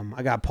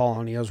 I got Paul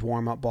O'Neill's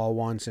warm-up ball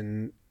once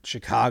in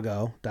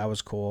Chicago. That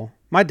was cool.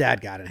 My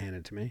dad got it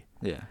handed to me.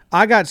 Yeah.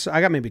 I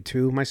got maybe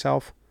 2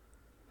 myself.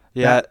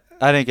 Yeah.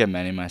 I didn't get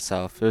many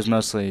myself. It was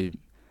mostly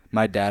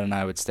my dad and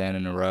I would stand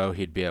in a row.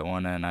 He'd be at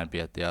one end, I'd be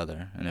at the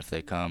other. And if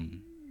they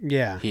come,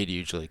 Yeah. he'd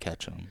usually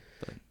catch them.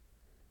 But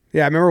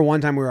Yeah, I remember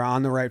one time we were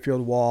on the right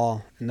field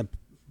wall and the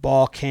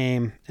ball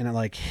came and it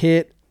like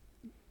hit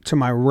to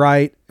my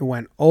right, it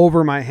went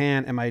over my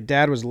hand, and my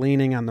dad was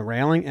leaning on the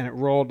railing and it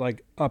rolled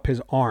like up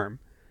his arm.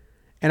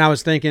 And I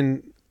was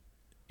thinking,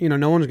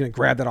 no one's going to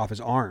grab that off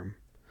his arm.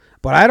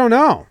 But I don't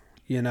know.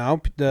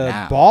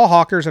 The ball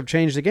hawkers have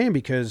changed the game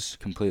because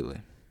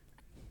completely.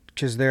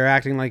 They're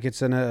acting like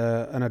it's an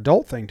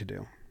adult thing to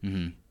do.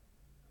 Mm-hmm.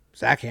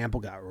 Zach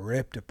Hampel got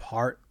ripped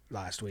apart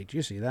last week. Did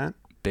you see that?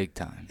 Big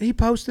time. He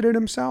posted it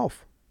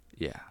himself.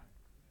 Yeah.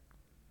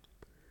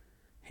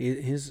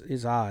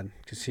 He's odd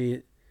because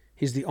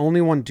he's the only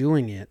one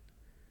doing it,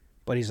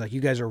 but he's like, you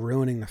guys are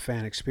ruining the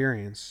fan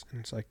experience. And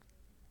it's like,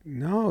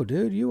 no,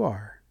 dude, you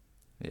are.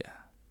 Yeah.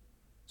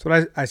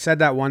 So I said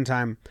that one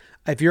time.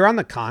 If you're on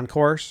the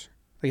concourse,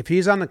 like if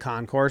he's on the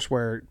concourse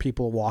where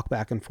people walk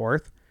back and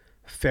forth,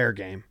 fair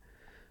game.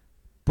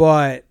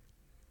 But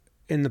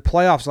in the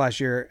playoffs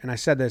last year, and I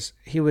said this,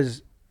 he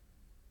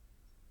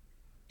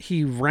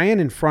ran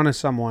in front of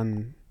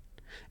someone.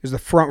 It was the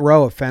front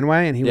row of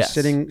Fenway, and he was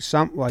sitting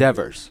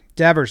Devers.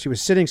 He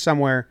was sitting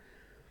somewhere,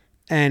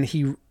 and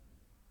he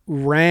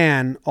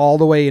ran all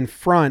the way in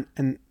front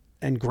and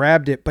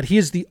grabbed it. But he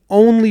is the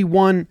only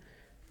one.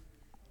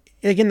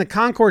 Like in the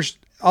concourse,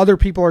 other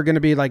people are going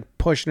to be like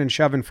pushing and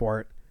shoving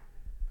for it.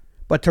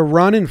 But to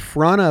run in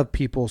front of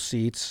people's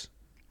seats,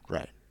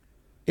 right,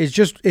 it's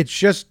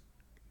just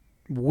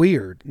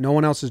weird. No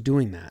one else is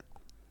doing that.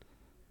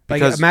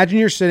 Like imagine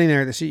you're sitting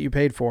there at the seat you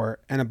paid for,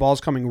 and a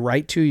ball's coming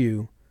right to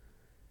you,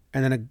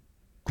 and then a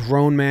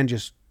grown man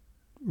just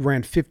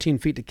ran 15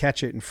 feet to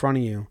catch it in front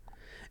of you.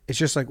 It's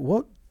just like,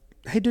 what?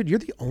 Hey, dude, you're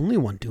the only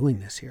one doing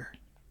this here.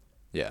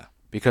 Yeah,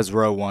 because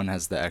row 1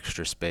 has the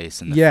extra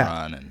space in the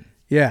front. And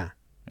Yeah.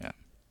 Yeah.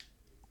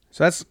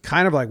 So that's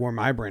kind of like where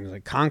my brain is.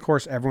 Like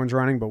concourse, everyone's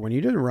running, but when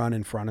you didn't run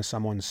in front of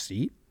someone's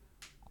seat,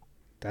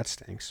 that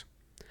stinks.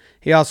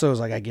 He also was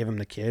like, I give him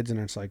the kids, and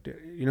it's like,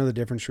 you know the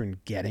difference between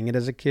getting it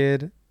as a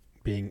kid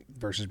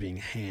versus being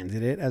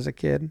handed it as a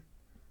kid?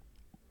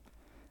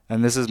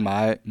 And this is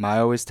my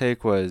always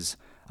take was,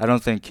 I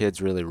don't think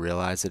kids really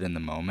realize it in the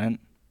moment.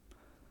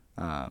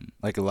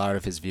 Like a lot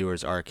of his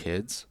viewers are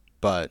kids,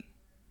 but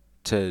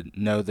to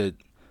know that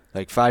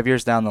like 5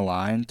 years down the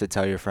line to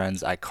tell your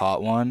friends, I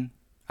caught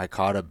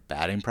a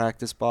batting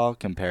practice ball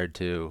compared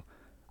to,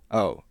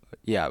 oh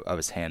yeah, I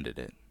was handed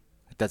it.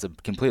 That's a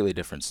completely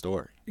different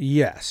story.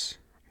 Yes.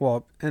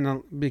 Well, and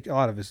a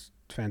lot of his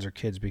fans are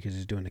kids because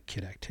he's doing a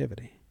kid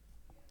activity.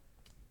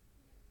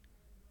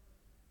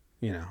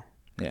 Yeah.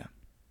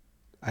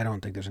 I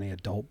don't think there's any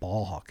adult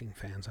ball hawking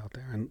fans out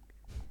there, and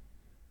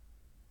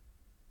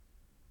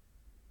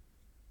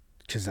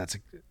because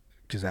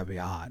that'd be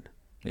odd.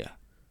 Yeah.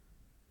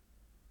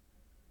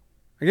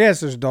 I guess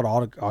there's adult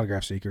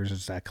autograph seekers.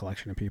 It's that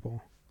collection of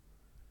people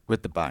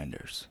With the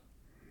binders.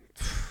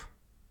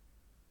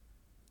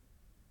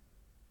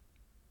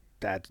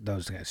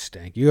 Those guys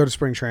stink. You go to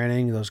spring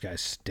training, those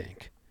guys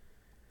stink.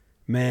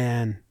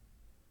 Man,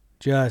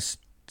 just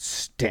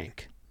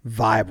stink.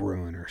 Vibe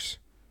ruiners.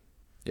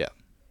 Yeah.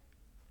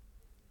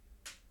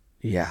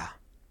 Yeah.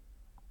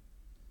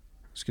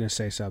 I was gonna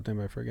say something,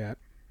 but I forgot.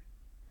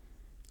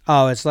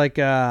 Oh, it's like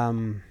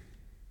when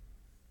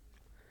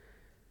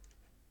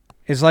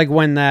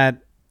the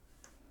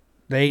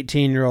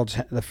 18-year-olds,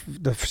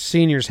 the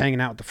seniors hanging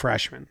out with the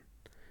freshmen.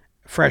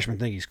 Freshmen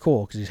think he's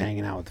cool because he's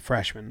hanging out with the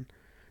freshmen.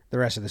 The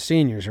rest of the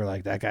seniors are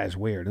like, that guy's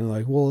weird. And they're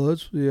like, well,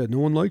 no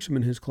one likes him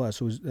in his class,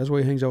 so that's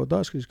why he hangs out with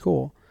us, because he's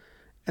cool.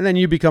 And then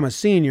you become a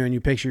senior and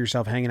you picture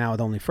yourself hanging out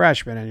with only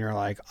freshmen, and you're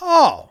like,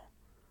 ugh,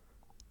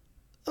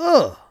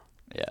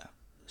 Yeah.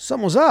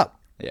 something was up.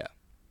 Yeah.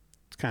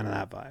 It's kind of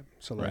that vibe.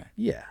 So, like, Right.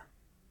 yeah.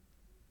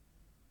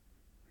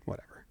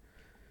 Whatever.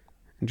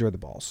 Enjoy the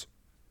balls.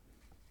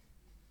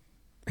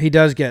 He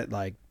does get,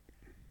 like,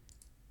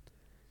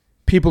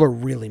 people are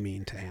really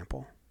mean to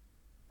Hampel.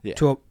 Yeah.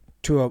 To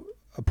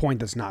a point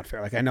that's not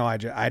fair. Like, I know I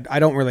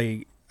don't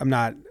really I'm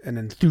not an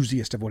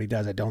enthusiast of what he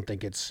does. I don't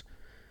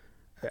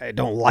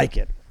like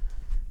it.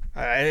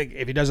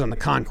 If he does it on the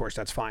concourse,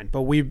 that's fine.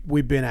 But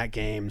we've been at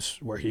games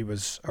where he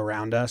was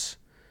around us.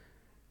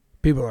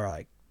 People are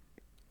like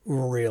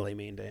really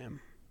mean to him.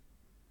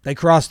 They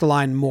cross the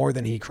line more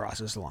than he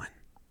crosses the line.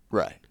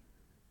 Right.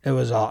 It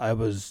was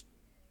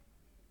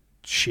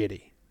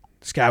shitty.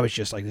 This guy was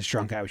just like, this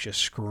drunk guy was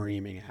just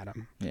screaming at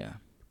him. Yeah.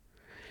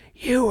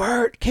 You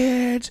hurt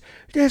kids.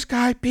 This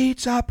guy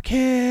beats up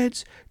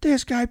kids.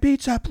 This guy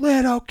beats up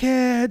little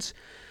kids.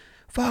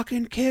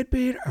 Fucking kid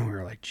beater. And we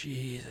were like,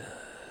 Jesus.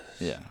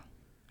 Yeah,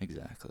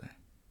 exactly.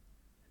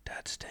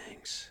 That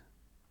stinks.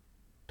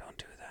 Don't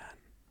do that.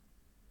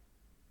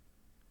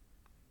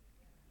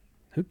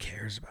 Who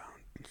cares about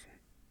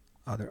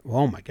other?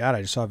 Oh my God,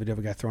 I just saw a video of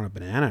a guy throwing a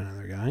banana at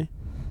another guy.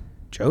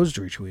 Joe's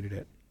retweeted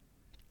it.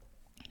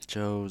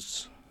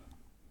 Joe's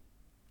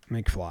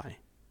McFly.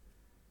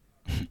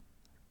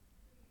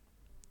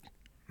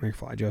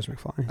 Joe's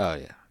McFly. Oh,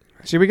 yeah.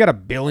 See, we got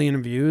 1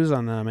 billion views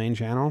on the main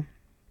channel.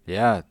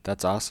 Yeah,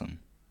 that's awesome.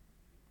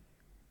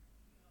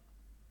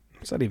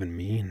 What's that even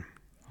mean?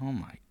 Oh,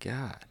 my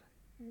God.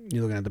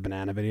 You looking at the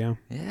banana video?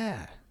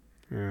 Yeah.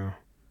 Yeah.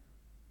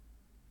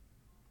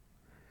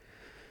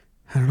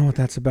 I don't know what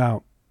that's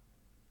about.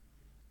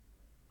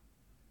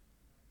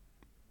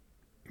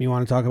 You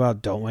want to talk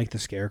about Don't Wake the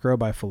Scarecrow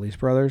by Felice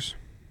Brothers?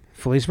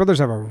 Felice Brothers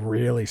have a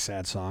really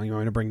sad song. You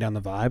want me to bring down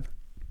the vibe?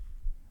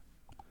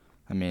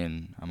 I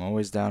mean, I'm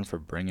always down for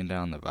bringing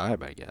down the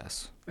vibe, I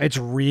guess. It's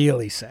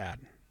really sad.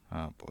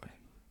 Oh, boy.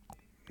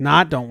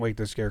 Not Don't Wake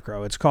the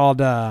Scarecrow. It's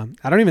called, I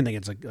don't even think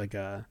it's like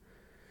a,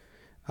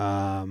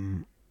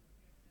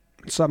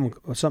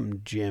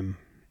 something Jim.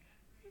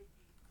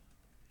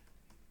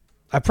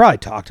 I probably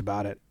talked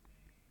about it.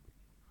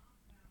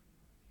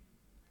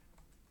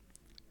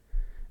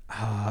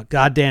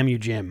 God damn you,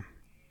 Jim.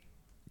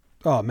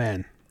 Oh,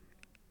 man.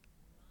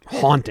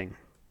 Haunting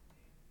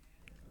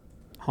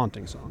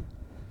song.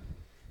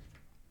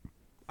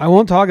 I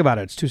won't talk about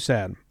it. It's too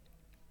sad.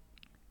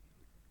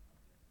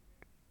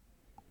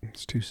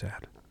 It's too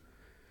sad.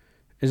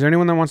 Is there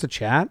anyone that wants to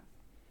chat?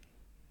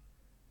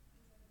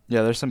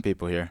 Yeah, there's some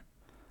people here.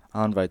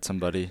 I'll invite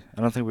somebody.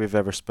 I don't think we've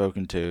ever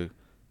spoken to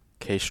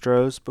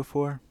Castros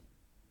before.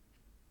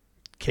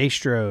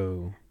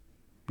 Castro.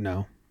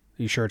 No.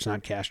 You sure it's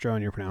not Castro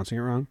and you're pronouncing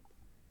it wrong?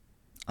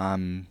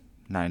 I'm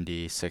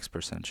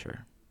 96%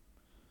 sure.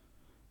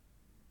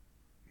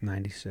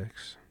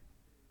 96.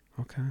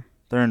 Okay.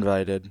 They're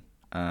invited.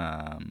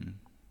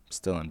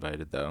 Still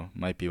invited, though.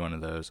 Might be one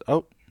of those.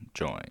 Oh,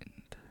 joined.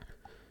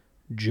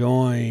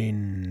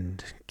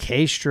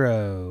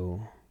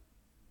 Castro.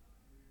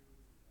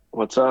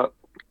 What's up?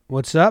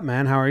 What's up,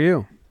 man? How are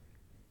you?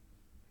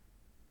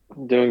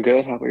 I'm doing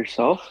good. How about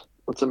yourself?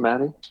 What's up,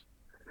 Maddie?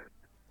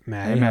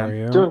 Maddie, Hey, how man. are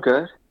you? Doing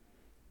good.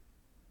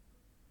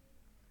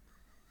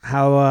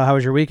 How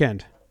was your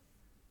weekend?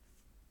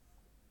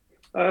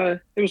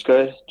 It was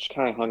good. Just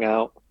kind of hung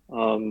out.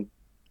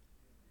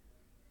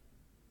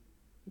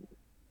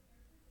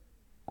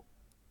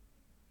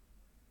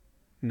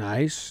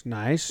 Nice.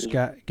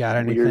 Got Weird.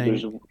 anything?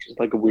 There's just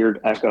like a weird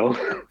echo.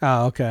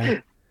 Oh,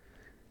 okay.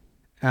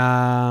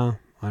 I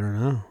don't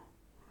know.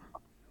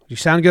 You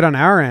sound good on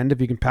our end if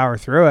you can power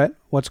through it.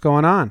 What's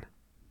going on?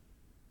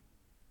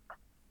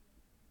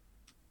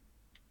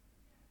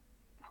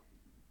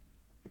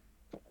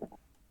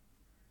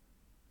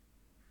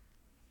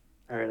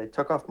 All right, I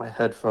took off my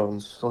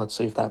headphones, so let's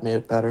see if that made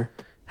it better.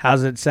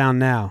 How's it sound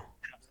now?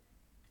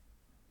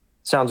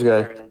 Sounds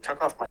good. I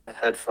took off my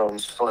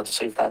headphones, so let's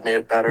see if that made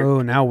it better.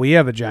 Oh, now we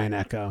have a giant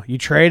echo. You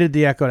traded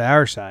the echo to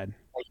our side.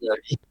 I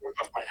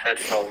took off my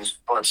headphones,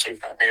 so let's see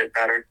if that made it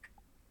better.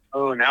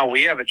 Oh, now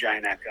we have a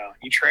giant echo.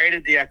 You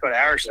traded the echo to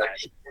our side. I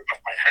took off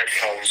my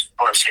headphones,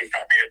 so let's see if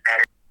that made it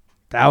better.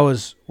 That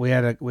was we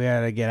had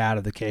to get out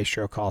of the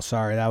Castro call.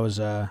 Sorry, that was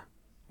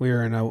we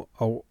were in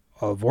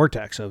a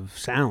vortex of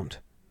sound.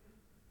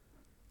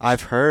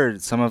 I've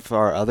heard some of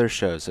our other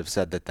shows have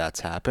said that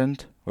that's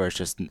happened, where it's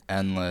just an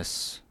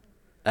endless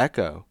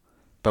echo,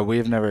 but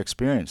we've never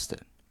experienced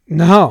it.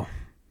 No.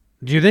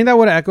 Do you think that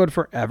would have echoed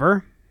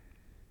forever?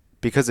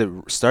 Because it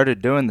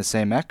started doing the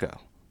same echo.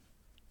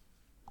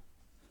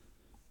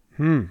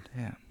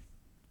 Yeah.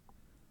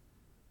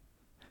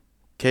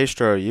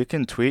 Castro, you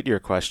can tweet your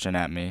question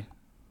at me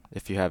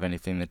if you have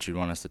anything that you'd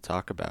want us to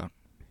talk about.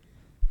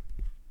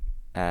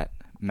 At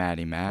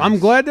Maddie Mass. I'm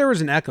glad there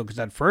was an echo because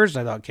at first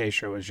I thought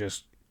Castro was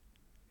just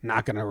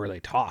not going to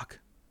really talk.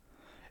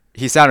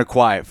 He sounded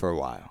quiet for a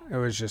while. It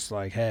was just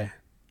like, hey.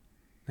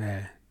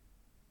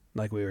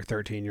 Like we were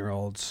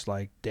 13-year-olds,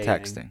 like dating.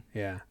 Texting.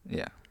 Yeah.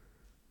 Yeah.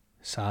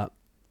 Sup?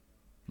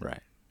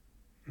 Right.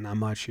 Not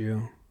much,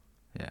 you.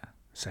 Yeah.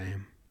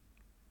 Same.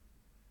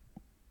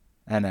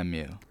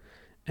 NMU.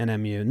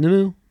 NMU.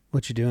 No.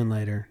 What you doing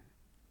later?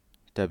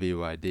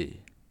 WID.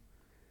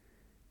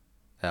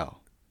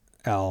 L.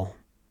 L.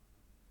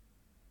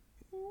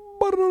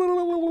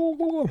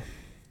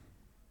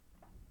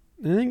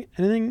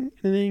 Anything?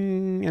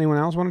 Anyone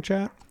else want to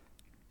chat?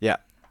 Yeah.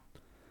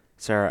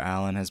 Sarah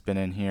Allen has been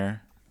in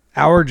here.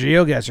 Our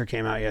GeoGuessr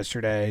came out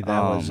yesterday. That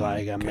Oh was my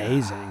like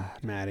amazing,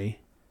 God. Maddie.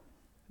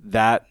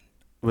 That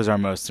was our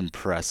most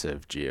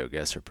impressive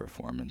GeoGuessr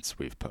performance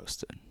we've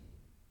posted.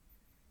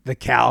 The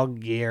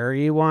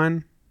Calgary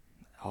one,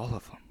 All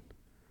of them.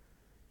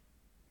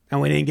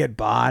 and we didn't get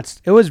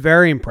bots. It was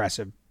very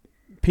impressive.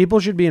 People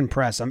should be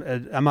impressed.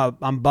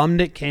 I'm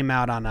bummed it came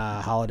out on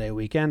a holiday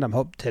weekend. I'm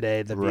hope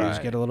today the views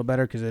Right. get a little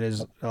better because it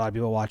is a lot of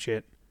people watch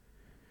it.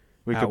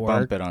 We At could work.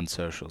 bump it on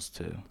socials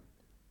too.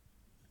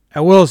 I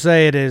will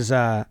say it is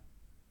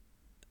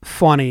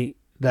funny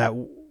that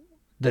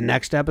the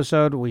next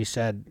episode we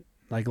said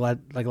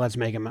let's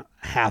make him a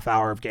half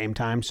hour of game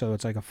time, so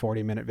it's like a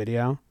 40-minute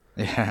video,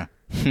 Yeah.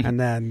 and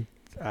then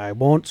I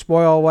won't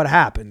spoil what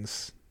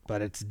happens,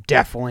 but it's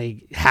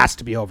definitely has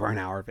to be over an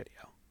hour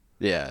video.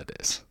 Yeah, it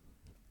is.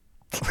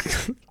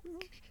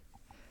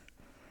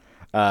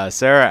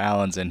 Sarah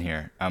Allen's in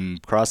here. I'm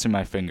crossing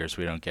my fingers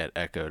we don't get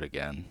echoed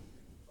again.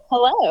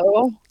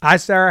 Hello. Hi,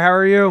 Sarah. How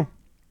are you?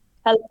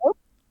 Hello.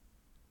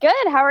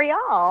 Good. How are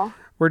y'all?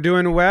 We're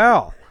doing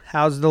well.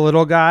 How's the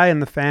little guy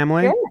and the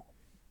family? Good.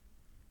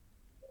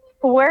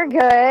 We're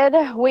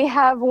good. We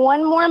have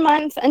one more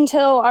month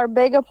until our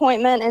big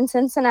appointment in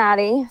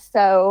Cincinnati.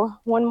 So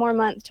one more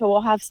month till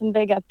we'll have some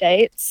big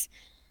updates.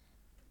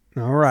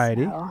 All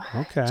righty. So,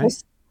 Okay.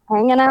 Just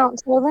hanging out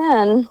till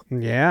then.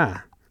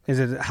 Yeah. Is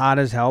it hot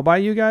as hell by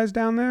you guys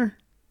down there?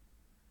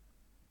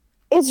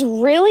 It's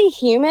really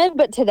humid,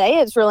 but today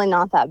it's really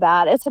not that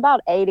bad. It's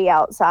about 80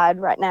 outside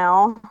right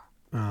now.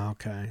 Oh,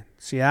 okay.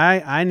 See,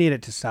 I need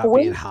it to stop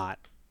We- being hot.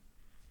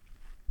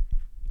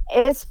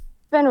 It's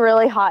been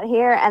really hot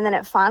here, and then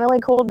it finally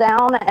cooled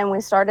down, and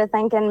we started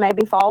thinking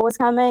maybe fall was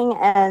coming,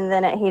 and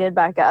then it heated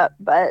back up.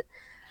 But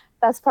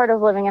that's part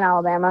of living in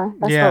Alabama.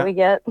 That's Yeah. what we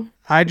get.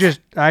 I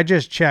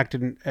just checked,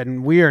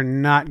 and we are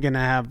not gonna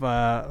have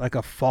like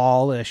a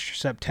fall-ish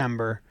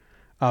September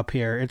up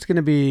here. It's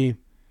gonna be,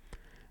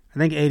 I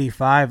think,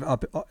 85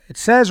 up. It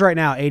says right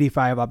now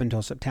 85 up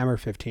until September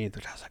 15th,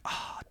 which I was like,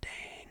 oh dang.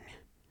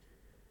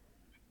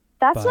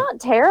 That's But- not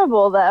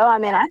terrible, though. I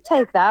mean, I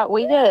take that.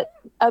 We get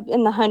up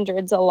in the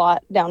hundreds a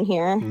lot down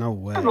here. No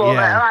way. Terrible, though.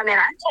 Yeah. I mean,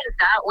 I take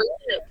that. We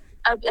get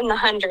up in the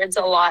hundreds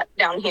a lot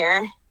down here.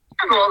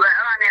 Terrible, though.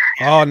 I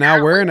mean, Oh,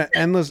 now we're in an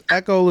endless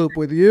echo loop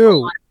with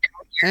you,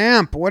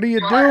 Amp. What are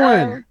you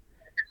doing?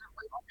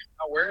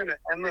 We're in an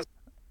endless.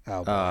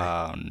 Oh boy.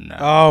 Oh no.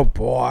 Oh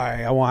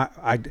boy.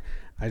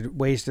 I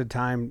wasted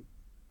time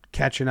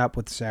catching up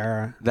with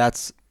Sarah.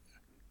 That's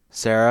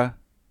Sarah.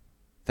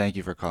 Thank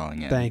you for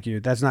calling in. Thank you.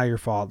 That's not your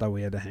fault that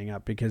we had to hang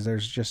up because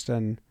there's just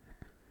an.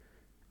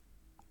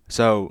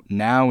 So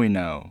now we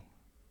know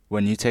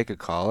when you take a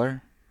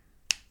caller,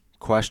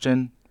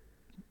 question.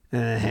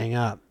 And then hang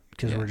up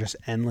because Yeah. we're just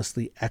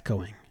endlessly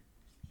echoing.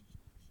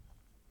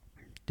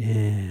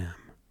 Damn.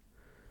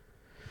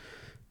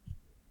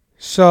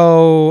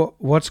 So,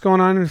 what's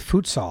going on in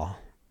futsal?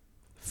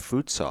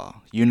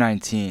 Futsal,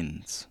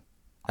 U19s.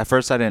 At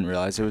first, I didn't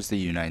realize it was the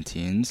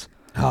U19s.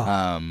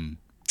 Oh,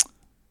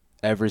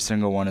 Every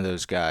single one of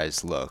those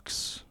guys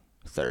looks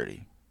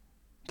 30.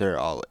 They're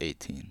all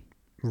 18.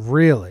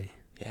 really?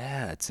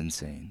 Yeah, it's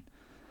insane.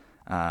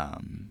 I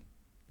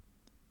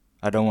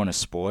don't want to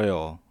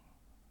spoil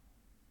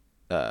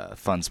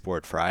Fun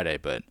Sport Friday,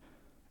 but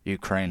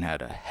Ukraine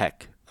had a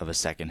heck of a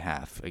second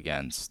half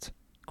against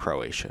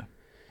Croatia.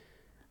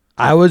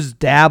 I was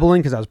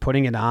dabbling because I was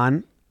putting it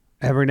on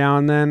every now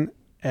and then,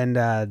 and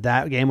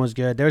that game was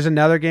good. There was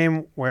another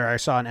game where I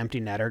saw an empty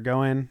netter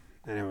go in,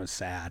 and it was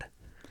sad.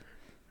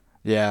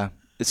 Yeah,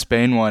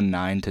 Spain won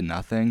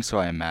 9-0, so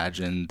I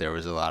imagine there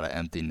was a lot of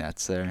empty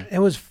nets there. It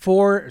was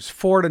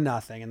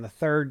 4-0, and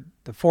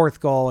the fourth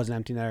goal was an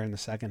empty netter in the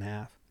second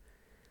half.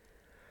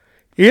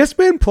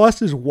 ESPN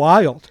Plus is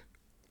wild.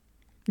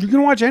 You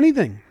can watch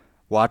anything.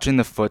 Watching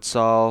the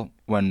futsal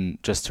when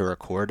just to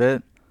record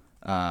it,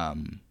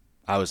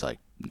 I was like,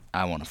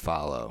 I want to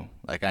follow.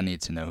 Like, I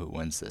need to know who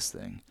wins this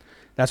thing.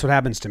 That's what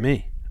happens to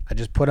me. I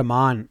just put them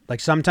on. Like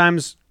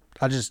sometimes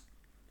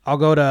I'll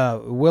go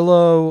to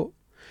Willow.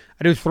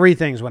 I do 3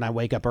 things when I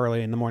wake up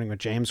early in the morning with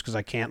James because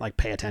I can't like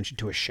pay attention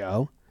to a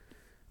show.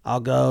 I'll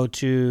go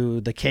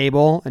to the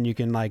cable and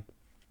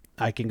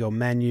I can go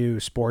menu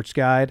sports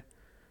guide,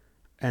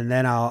 and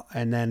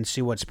then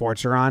see what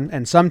sports are on.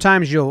 And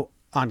sometimes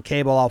on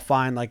cable I'll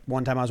find, like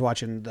one time I was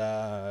watching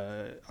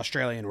the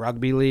Australian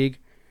Rugby League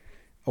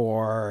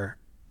or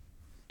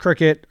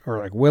cricket, or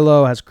like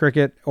Willow has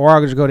cricket, or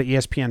I'll just go to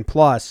ESPN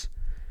Plus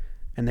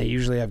and they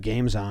usually have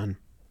games on.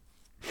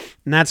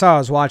 And that's how I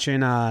was watching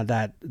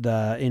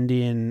the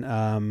Indian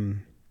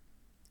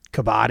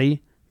kabaddi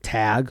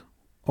tag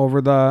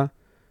over the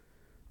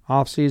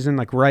off season.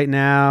 Like right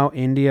now,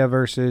 India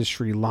versus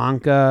Sri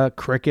Lanka,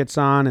 cricket's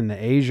on in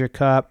the Asia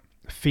Cup.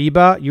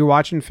 FIBA, you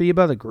watching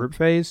FIBA, the group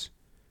phase?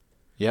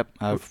 Yep,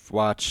 I've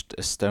watched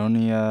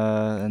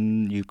Estonia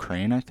and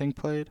Ukraine, I think,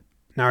 played.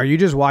 Now, are you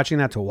just watching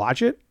that to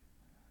watch it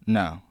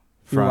No,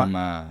 You wa-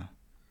 from,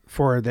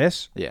 for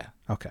this? yeah.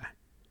 Okay.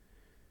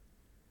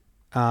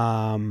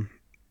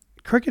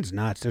 Cricket's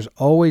nuts. There's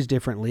always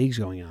different leagues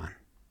going on.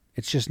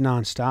 It's just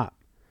nonstop.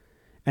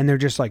 and they're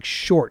just like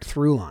short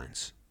through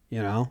lines,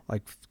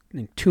 like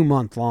 2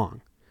 month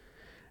long.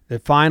 The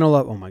final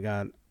of, oh my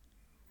God,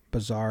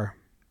 bizarre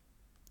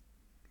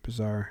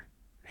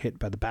hit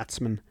by the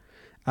batsman.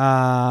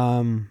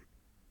 Yeah,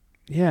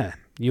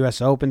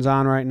 U.S. Open's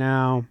on right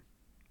now.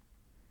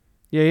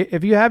 Yeah,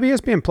 if you have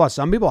ESPN Plus,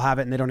 some people have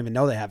it and they don't even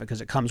know they have it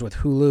because it comes with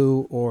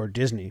Hulu or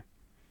Disney.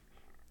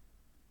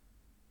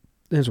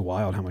 It's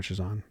wild how much is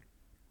on.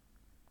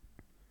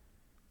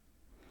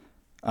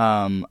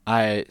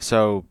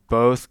 So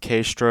both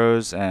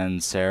Castros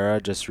and Sarah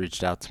just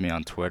reached out to me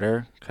on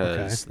Twitter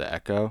because the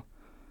echo.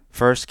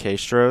 First,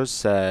 Castros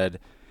said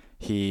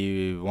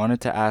he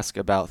wanted to ask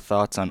about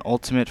thoughts on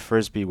Ultimate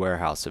Frisbee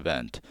Warehouse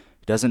event.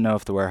 He doesn't know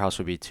if the warehouse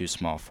would be too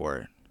small for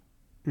it.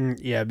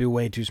 Yeah, it'd be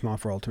way too small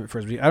for Ultimate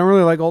Frisbee. I don't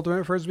really like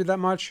Ultimate Frisbee that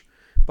much,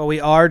 but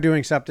we are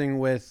doing something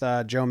with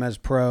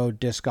Jomez Pro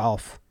Disc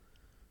Golf,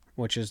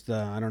 which is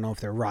I don't know if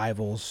they're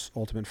rivals,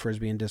 Ultimate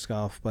Frisbee and Disc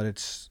Golf, but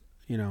it's,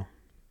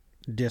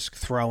 disc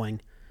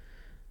throwing.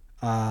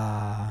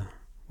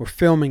 We're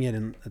filming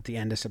it at the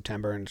end of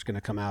September, and it's going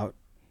to come out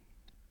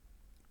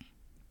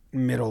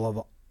middle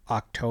of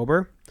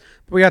October.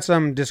 But we got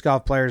some disc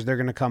golf players. They're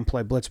going to come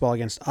play blitzball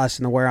against us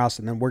in the warehouse,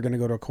 and then we're going to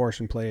go to a course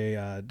and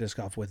play disc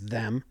golf with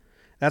them.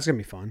 That's going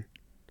to be fun.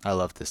 I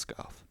love disc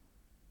golf.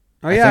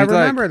 Oh, yeah, I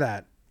remember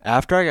that.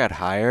 After I got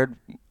hired,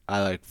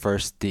 I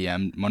first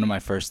DM'd, one of my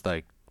first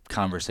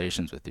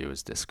conversations with you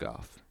was disc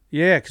golf.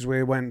 Yeah, because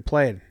we went and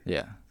played.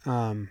 Yeah.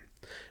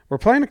 We're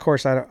playing a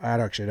course. I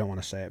actually don't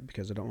want to say it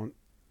because I don't want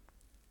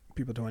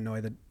people to annoy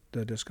the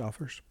disc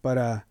golfers.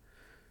 But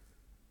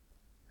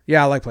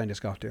yeah, I like playing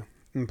disc golf too.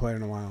 I haven't played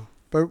in a while.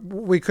 But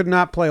we could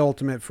not play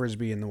Ultimate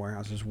Frisbee in the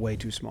warehouse. It's way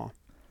too small.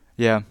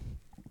 Yeah.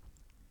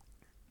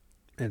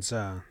 It's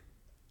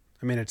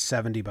it's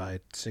 70 by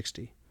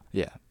 60.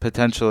 Yeah,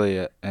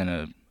 potentially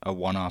in a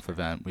one-off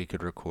event we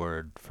could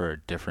record for a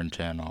different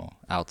channel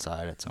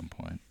outside at some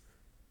point.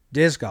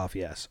 Disc golf,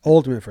 yes.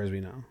 Ultimate Frisbee,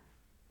 no.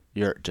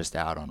 You're just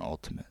out on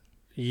Ultimate.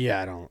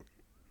 Yeah,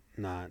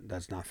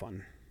 that's not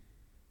fun.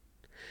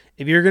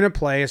 If you're going to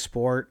play a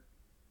sport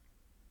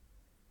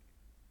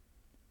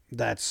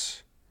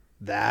that's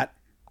that,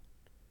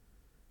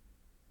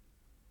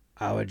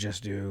 I would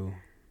just do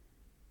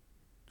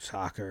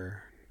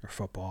soccer or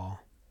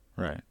football.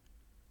 Right.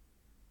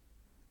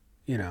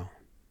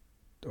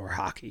 Or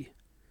hockey.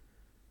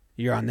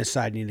 You're on this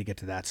side, you need to get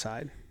to that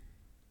side.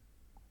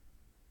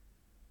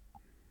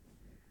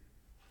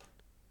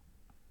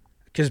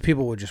 Because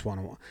people would just want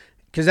to...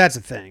 Because that's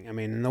the thing.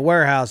 In the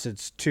warehouse,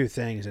 it's two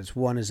things. It's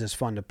one, is this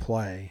fun to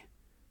play?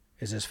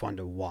 Is this fun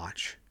to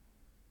watch?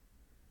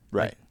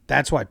 Right.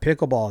 That's why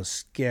pickleball is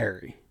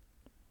scary.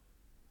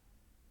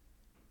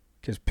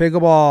 Because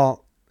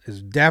pickleball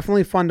is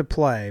definitely fun to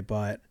play,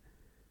 but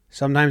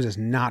sometimes it's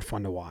not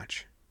fun to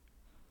watch.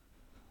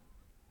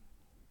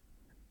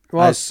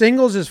 Well,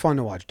 singles is fun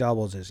to watch.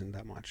 Doubles isn't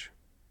that much.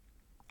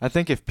 I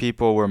think if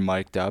people were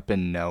mic'd up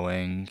and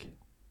knowing,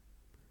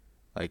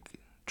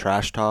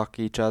 trash talk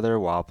each other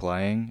while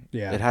playing,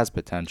 it has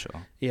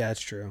potential. Yeah,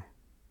 that's true.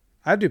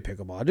 I'd do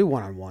pickleball. I'd do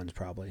one-on-ones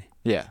probably.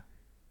 Yeah.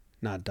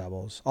 Not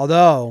doubles.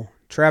 Although,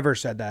 Trevor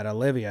said that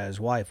Olivia, his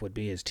wife, would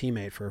be his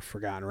teammate for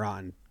Forgotten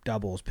Rotten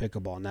doubles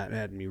pickleball, and that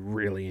had me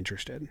really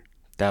interested.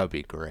 That would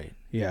be great.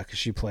 Yeah, because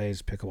she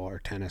plays pickleball or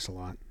tennis a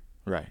lot.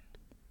 Right.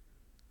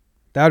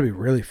 That would be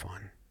really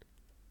fun.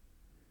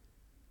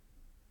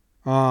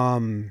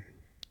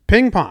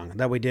 Ping pong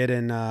that we did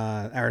in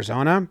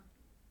Arizona,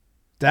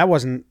 that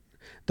wasn't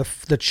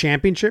the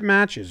championship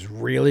match is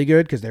really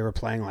good because they were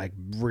playing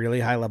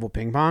really high level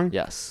ping pong.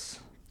 Yes.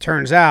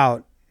 Turns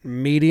out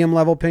medium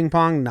level ping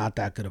pong, not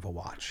that good of a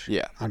watch.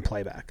 Yeah. On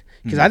playback,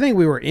 because I think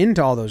we were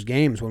into all those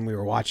games when we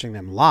were watching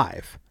them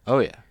live. Oh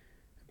yeah.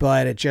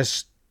 But it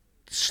just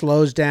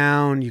slows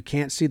down. You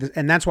can't see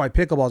and that's why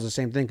pickleball is the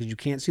same thing, because you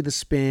can't see the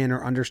spin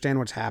or understand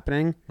what's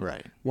happening.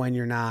 Right. When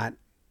you're not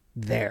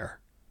there.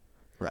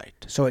 Right.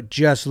 So it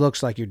just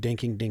looks like you're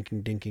dinking,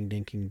 dinking, dinking,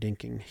 dinking,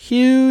 dinking.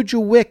 Huge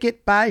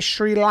wicket by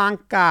Sri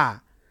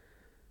Lanka.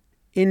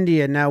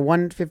 India now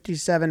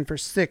 157 for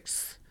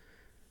 6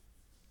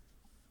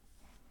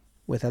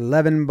 with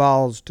 11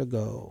 balls to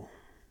go.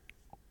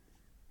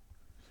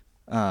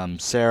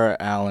 Sarah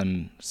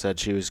Allen said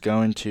she was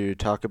going to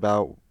talk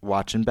about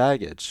Watching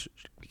Baggage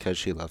because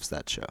she loves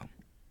that show.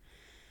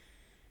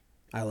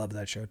 I love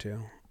that show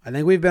too. I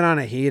think we've been on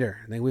a heater.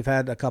 I think we've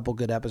had a couple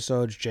good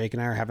episodes. Jake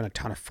and I are having a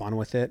ton of fun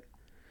with it.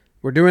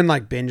 We're doing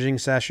binging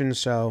sessions,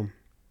 so,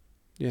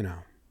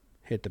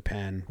 hit the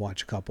pen,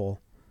 watch a couple.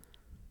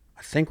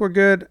 I think we're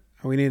good.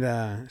 We need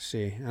to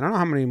see. I don't know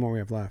how many more we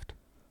have left.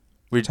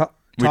 We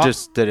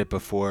just did it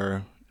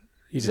before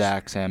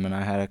Zach, Sam, and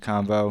I had a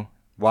convo.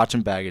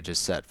 Watching Baggage is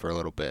set for a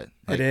little bit.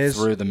 It is?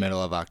 Through the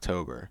middle of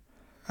October.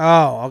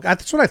 Oh,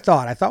 that's what I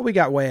thought. I thought we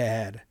got way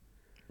ahead.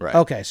 Right.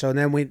 Okay, so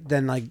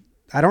then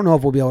I don't know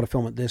if we'll be able to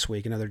film it this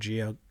week, another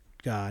Geo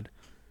God.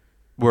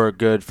 We're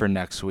good for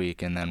next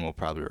week, and then we'll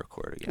probably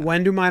record again.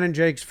 When do mine and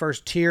Jake's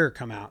first tier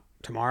come out?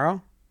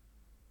 Tomorrow?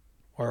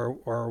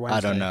 Or Wednesday? I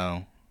don't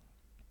know.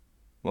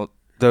 Well,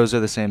 those are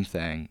the same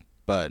thing.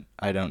 but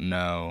I don't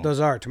know.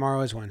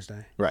 Tomorrow is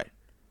Wednesday. Right.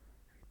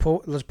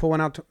 Let's pull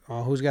one out.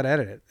 Who's got to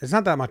edit it? It's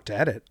not that much to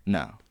edit.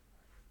 No.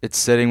 It's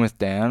sitting with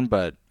Dan,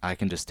 but I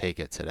can just take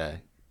it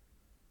today.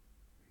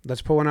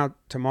 Let's pull one out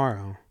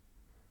tomorrow.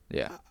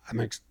 Yeah.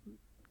 I'm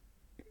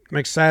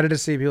excited to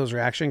see people's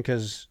reaction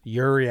because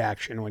your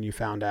reaction when you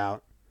found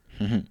out.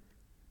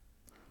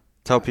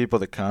 Tell people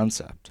the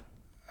concept.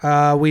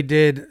 We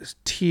did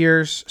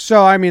tiers.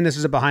 So, I mean, this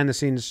is a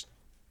behind-the-scenes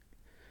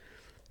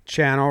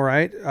channel,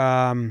 right?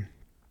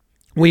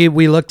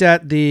 We looked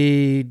at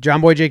the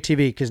John Boy Jake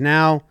TV because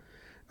now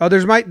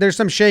there's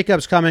some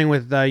shakeups coming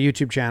with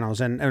YouTube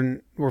channels,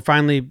 and we're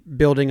finally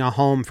building a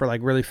home for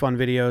like really fun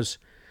videos.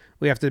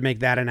 We have to make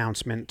that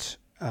announcement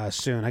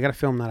soon. I got to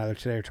film that either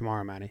today or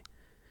tomorrow, Maddie.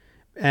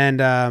 And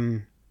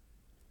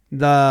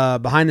the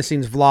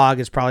behind-the-scenes vlog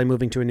is probably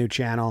moving to a new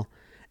channel,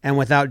 and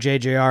without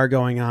JJR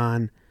going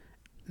on,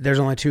 there's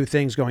only 2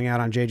 things going out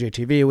on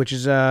JJTV, which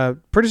is a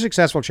pretty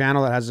successful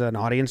channel that has an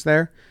audience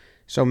there.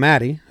 So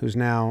Maddie, who's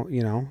now,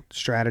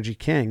 strategy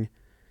king,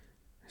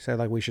 said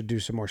like we should do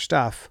some more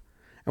stuff.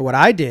 And what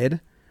I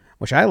did,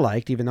 which I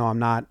liked, even though I'm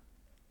not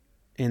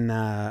in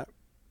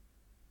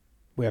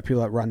we have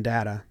people that run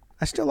data,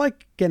 I still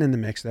like getting in the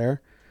mix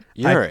there.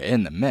 You're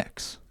in the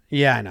mix.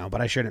 Yeah, I know,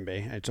 but I shouldn't be.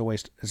 It's a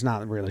waste. It's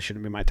not really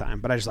shouldn't be my time,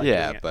 but I just like doing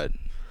it. But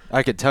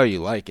I could tell you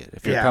like it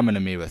if you're coming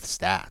to me with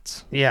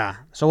stats. Yeah.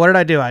 So what did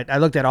I do? I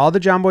looked at all the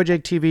John Boy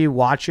Jake TV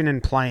watching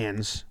and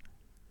play-ins,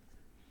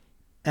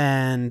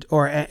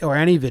 or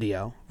any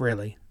video,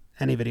 really,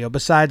 any video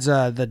besides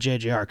the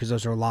JJR, because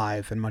those are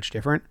live and much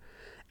different.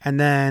 And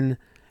then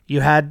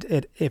you had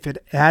it if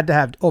it had to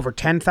have over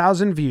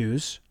 10,000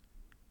 views,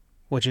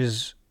 which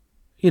is,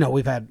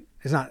 we've had,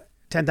 it's not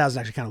 10,000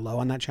 actually kind of low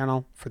on that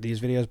channel for these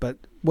videos, but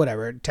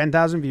whatever,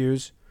 10,000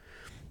 views,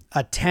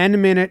 a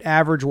 10-minute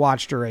average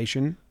watch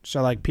duration.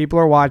 So like people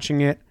are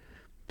watching it.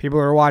 People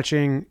are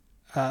watching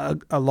a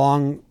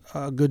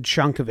good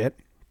chunk of it,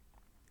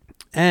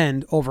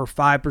 and over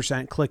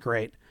 5% click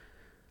rate,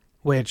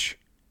 which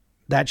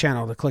that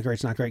channel, the click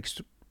rate's not great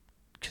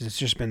because it's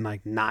just been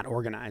like not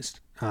organized.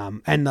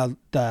 And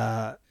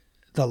the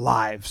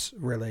lives,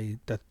 really,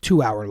 the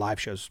 2-hour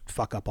live shows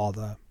fuck up all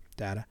the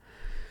data.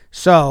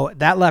 So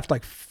that left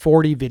like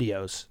 40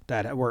 videos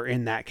that were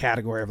in that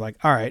category of like,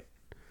 all right,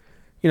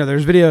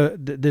 there's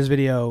this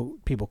video,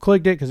 people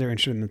clicked it because they're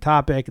interested in the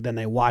topic. Then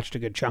they watched a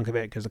good chunk of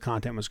it because the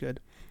content was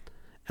good.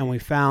 And we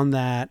found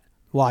that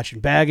watching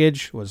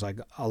baggage was like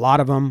a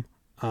lot of them.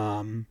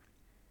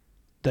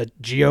 The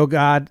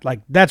GeoGod,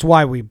 like that's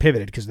why we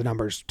pivoted, because the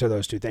numbers to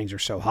those 2 things are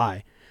so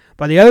high.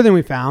 But the other thing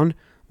we found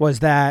was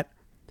that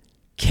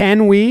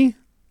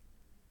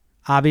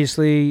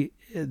obviously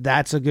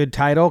that's a good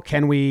title.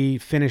 Can we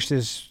finish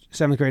this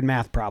 7th grade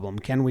math problem?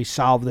 Can we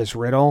solve this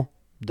riddle?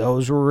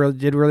 Those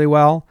did really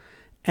well.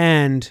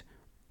 And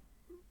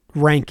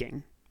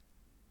ranking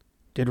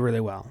did really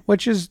well,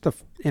 which is the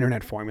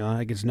internet formula.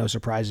 Like it's no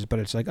surprises, but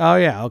it's like, oh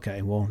yeah,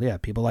 okay, well yeah,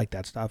 people like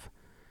that stuff.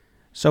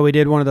 So we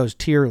did one of those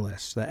tier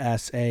lists, the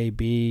S, A,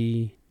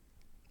 B,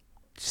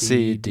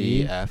 C,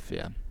 D, F,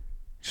 yeah.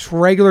 Just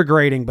regular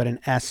grading, but an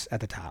S at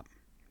the top.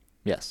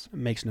 Yes. It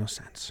makes no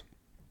sense.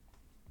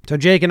 So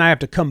Jake and I have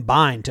to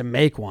combine to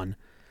make one.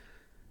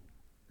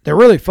 They're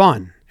really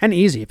fun and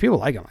easy. If people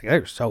like them, like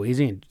they're so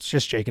easy. And it's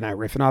just Jake and I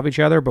riffing off each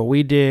other. But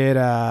we did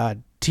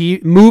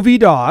movie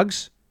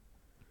dogs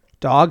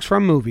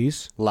from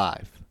movies,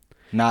 live,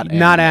 not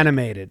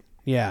animated.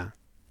 Yeah,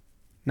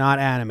 not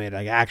animated,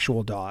 like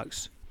actual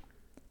dogs.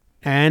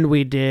 And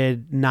we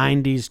did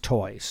 90s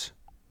toys,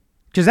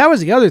 because that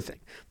was the other thing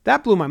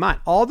that blew my mind.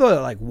 All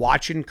the like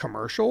watching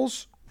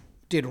commercials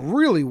did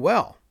really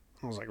well.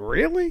 I was like,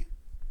 really?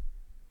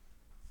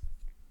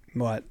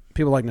 But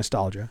people like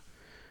nostalgia.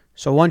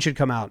 So one should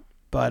come out,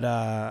 but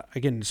I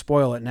can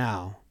spoil it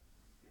now.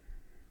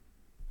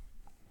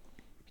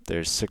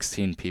 There's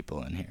 16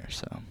 people in here,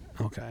 so.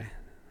 Okay.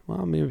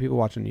 Well, maybe people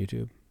watching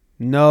YouTube.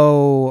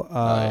 No,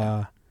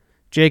 yeah.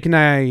 Jake and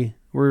I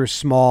were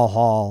small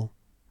hall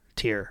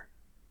tier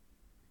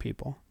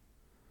people.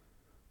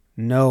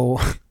 No,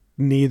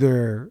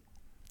 neither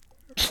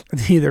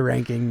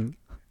ranking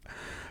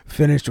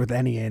finished with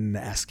any in the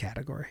S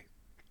category.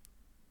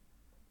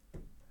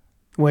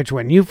 Which,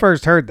 when you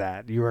first heard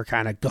that, you were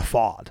kind of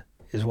guffawed,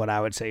 is what I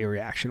would say your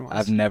reaction was.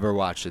 I've never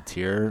watched a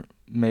tier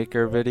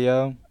maker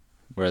video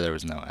where there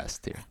was no S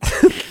tier.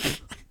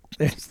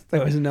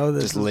 There was no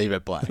this. Just leave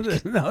it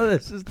blank. No,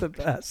 this is the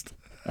best.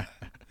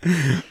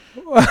 This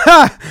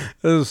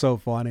is so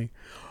funny,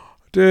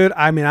 dude.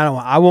 I mean,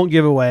 I won't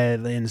give away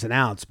the ins and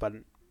outs, but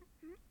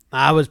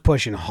I was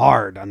pushing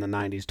hard on the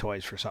 90s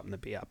toys for something to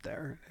be up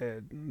there.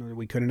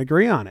 We couldn't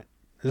agree on it.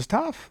 It's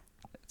tough.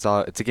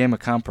 It's a game of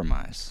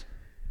compromise.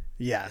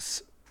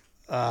 Yes.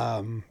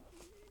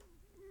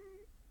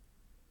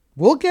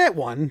 We'll get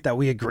one that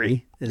we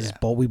agree is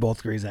we both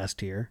agree is S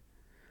tier.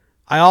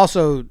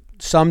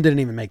 Some didn't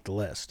even make the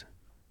list.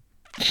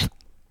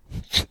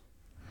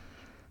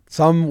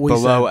 Some we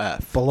below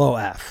said F. Below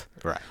F.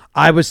 Right.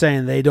 I was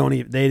saying they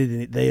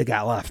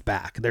got left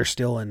back. They're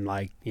still in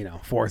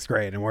 4th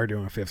grade and we're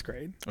doing 5th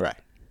grade. Right.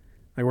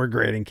 Like we're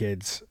grading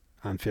kids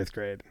on 5th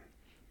grade,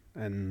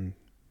 and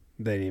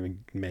they didn't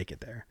even make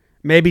it there.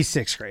 Maybe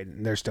 6th grade,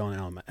 and they're still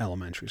in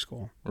elementary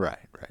school. Right.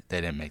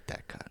 They didn't make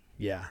that cut.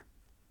 Yeah.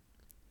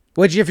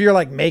 Which, if you're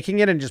like making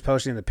it and just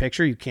posting the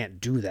picture, you can't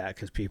do that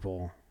because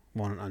people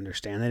won't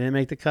understand they didn't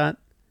make the cut.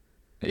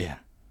 Yeah.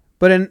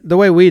 But in the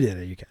way we did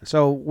it, you can.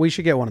 So we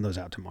should get one of those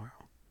out tomorrow.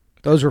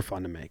 Those were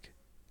fun to make.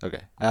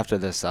 Okay. After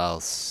this,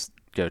 I'll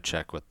go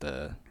check what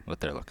they're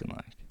looking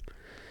like.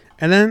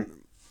 And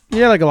then,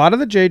 yeah, like a lot of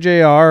the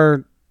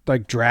JJR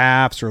like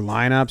drafts or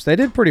lineups, they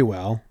did pretty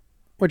well,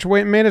 which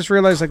made us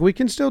realize like we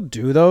can still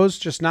do those,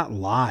 just not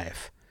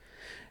live.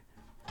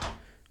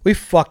 We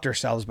fucked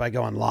ourselves by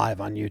going live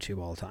on YouTube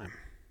all the time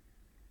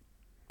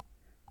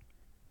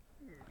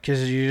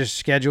because your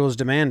schedule is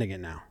demanding it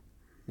now.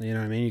 You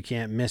know what I mean? You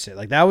can't miss it.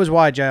 Like that was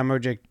why Jam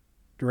Project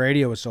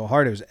Radio was so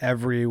hard. It was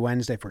every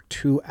Wednesday for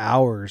 2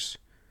 hours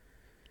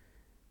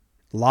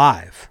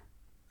live,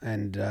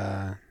 and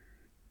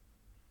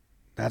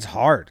that's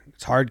hard.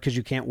 It's hard because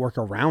you can't work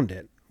around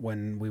it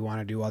when we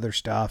want to do other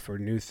stuff or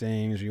new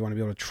things, or you want to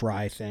be able to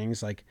try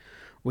things. Like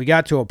we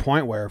got to a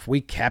point where if we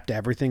kept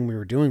everything we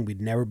were doing,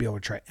 we'd never be able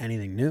to try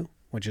anything new,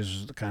 which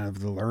is kind of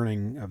the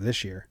learning of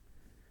this year.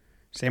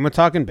 Same with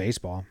talking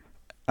baseball.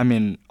 I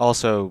mean,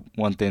 also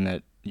one thing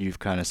that you've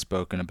kind of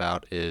spoken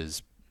about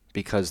is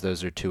because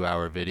those are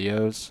 2-hour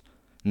videos,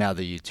 now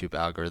the YouTube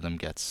algorithm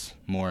gets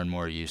more and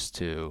more used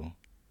to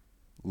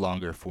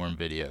longer form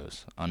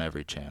videos on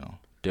every channel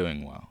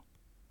doing well.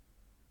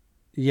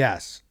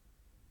 Yes.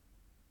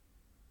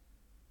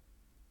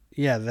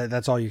 Yeah,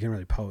 that's all you can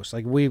really post.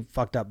 Like we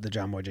fucked up the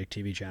John Boy Jake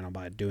TV channel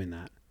by doing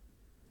that.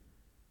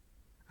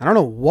 I don't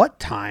know what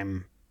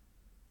time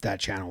that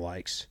channel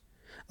likes.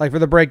 Like for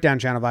the breakdown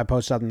channel, if I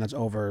post something that's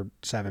over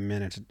 7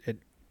 minutes,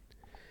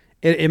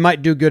 it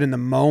might do good in the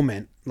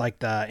moment, like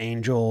the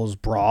Angels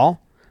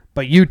brawl,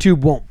 but YouTube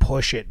won't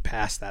push it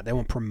past that. They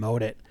won't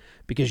promote it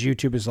because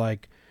YouTube is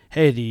like,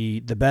 hey,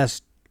 the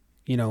best,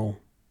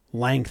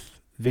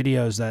 length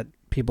videos that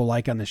people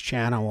like on this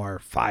channel are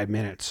 5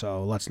 minutes,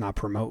 so let's not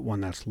promote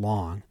one that's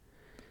long.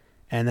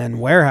 And then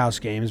Warehouse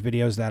Games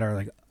videos that are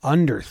like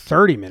under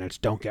 30 minutes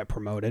don't get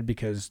promoted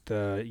because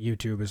the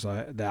YouTube is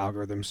like, the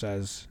algorithm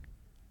says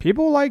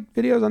people like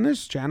videos on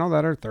this channel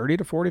that are 30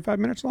 to 45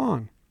 minutes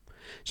long.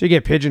 So you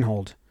get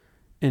pigeonholed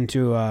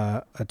into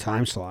a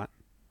time slot,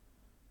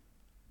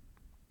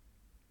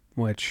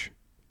 which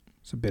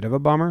is a bit of a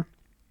bummer.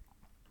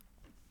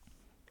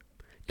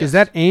 Because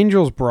that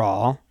Angels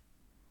brawl,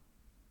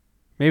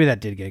 maybe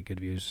that did get good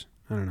views.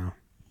 I don't know.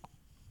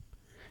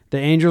 The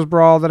Angels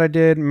brawl that I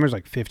did, remember, it was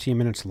like 15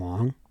 minutes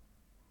long.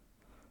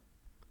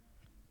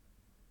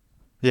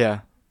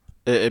 Yeah.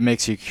 It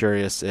makes you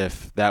curious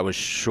if that was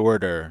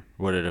shorter,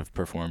 would it have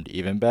performed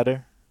even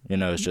better?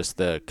 It's just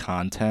the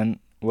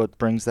content what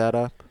brings that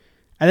up.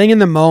 I think in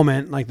the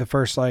moment, like the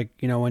first,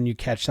 when you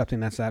catch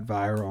something that's that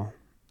viral.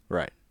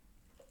 Right.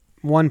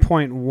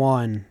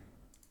 1.1.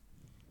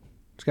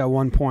 It's got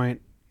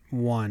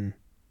 1.1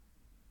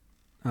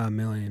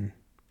 million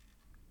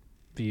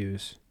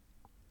views.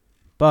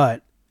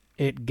 But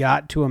it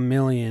got to 1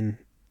 million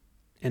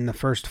in the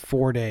first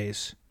 4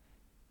 days.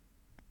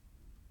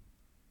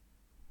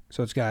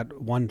 So it's got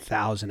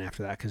 1,000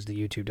 after that because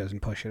the YouTube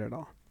doesn't push it at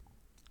all.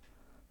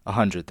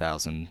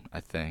 100,000, I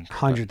think.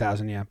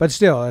 100,000, yeah. But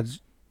still,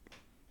 it's...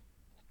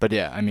 But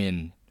yeah, I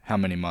mean, how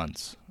many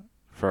months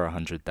for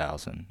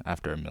 100,000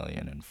 after 1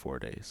 million in 4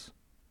 days?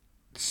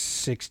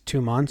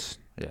 2 months.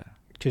 Yeah.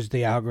 Because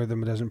the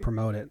algorithm doesn't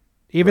promote it.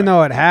 Even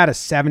though it had a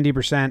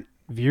 70%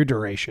 view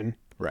duration.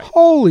 Right.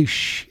 Holy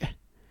shit.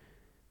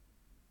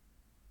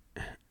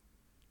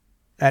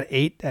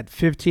 At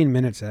 15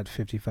 minutes, at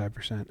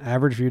 55%.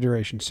 Average view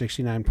duration,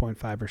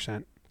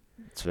 69.5%.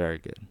 It's very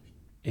good.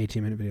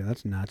 18-minute video.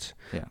 That's nuts.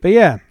 Yeah. But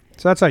yeah,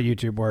 so that's how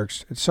YouTube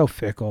works. It's so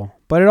fickle.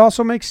 But it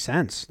also makes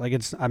sense. Like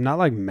I'm not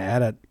like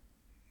mad at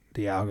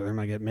the algorithm.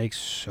 Like it makes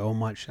so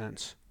much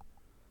sense.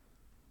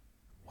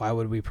 Why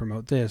would we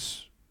promote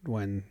this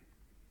when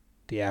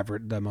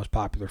the most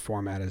popular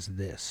format is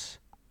this?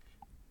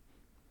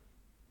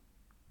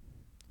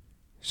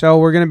 So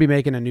we're going to be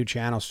making a new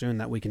channel soon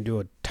that we can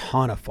do a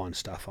ton of fun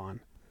stuff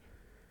on.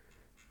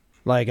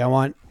 Like I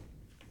want,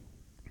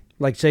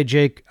 like say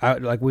Jake,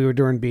 like we were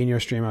doing Beano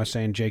stream, I was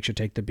saying Jake should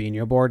take the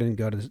Beano board and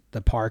go to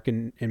the park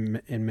in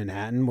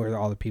Manhattan where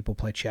all the people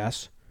play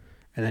chess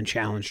and then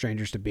challenge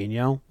strangers to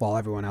Beano while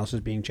everyone else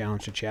is being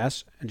challenged to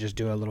chess and just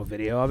do a little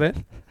video of it.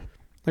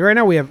 Like right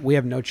now we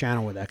have no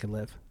channel where that can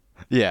live.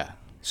 Yeah.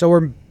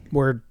 So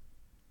we're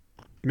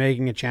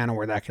making a channel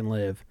where that can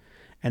live.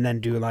 And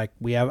then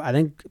I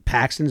think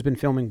Paxton's been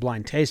filming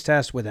blind taste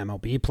tests with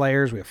MLB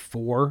players. We have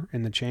 4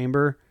 in the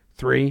chamber,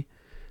 3.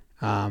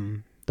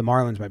 The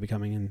Marlins might be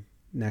coming in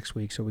next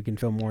week, so we can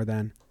film more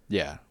then.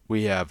 Yeah,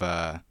 we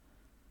have,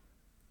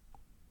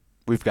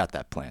 we've got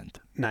that planned.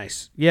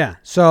 Nice. Yeah,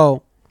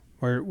 so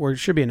we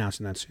should be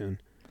announcing that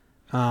soon.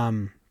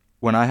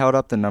 When I held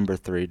up the number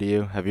 3 to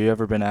you, have you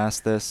ever been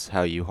asked this,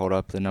 how you hold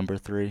up the number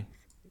 3?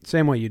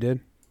 Same way you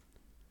did.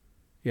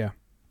 Yeah.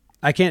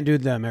 I can't do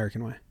the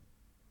American way.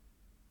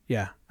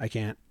 Yeah, I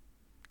can't.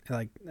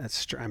 Like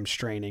I'm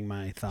straining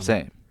my thumb.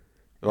 Same.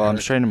 Well, I'm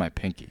straining my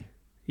pinky.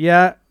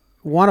 Yeah,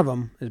 one of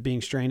them is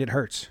being strained. It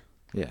hurts.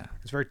 Yeah.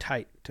 It's very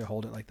tight to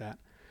hold it like that.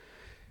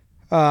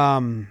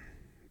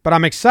 But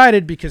I'm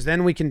excited because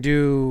then we can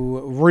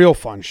do real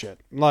fun shit.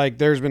 Like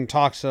there's been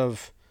talks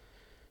of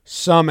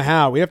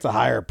somehow we have to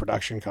hire a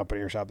production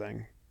company or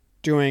something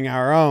doing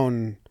our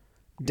own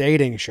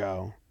dating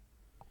show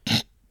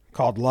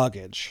called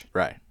Luggage,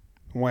 Right.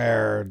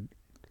 where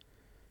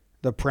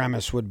the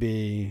premise would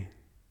be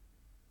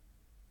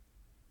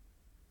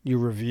you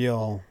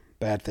reveal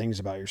bad things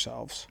about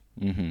yourselves.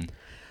 Mm-hmm.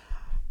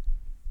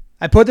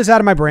 I put this out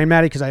of my brain,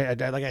 Maddie, because I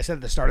like I said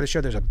at the start of the show,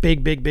 there's a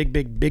big thing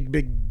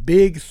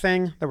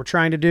that we're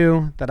trying to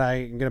do that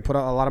I'm going to put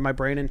a lot of my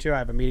brain into. I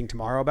have a meeting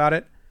tomorrow about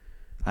it.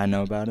 I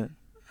know about it.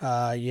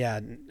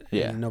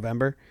 In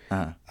November.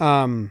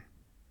 Uh-huh.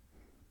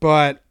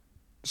 But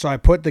so I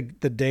put the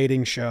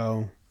dating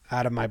show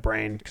out of my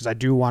brain because I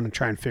do want to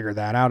try and figure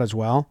that out as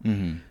well.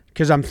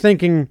 Because I'm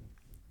thinking,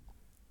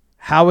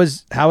 how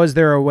is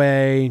there a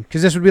way?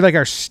 Because this would be like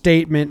our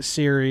statement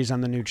series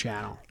on the new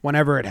channel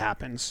whenever it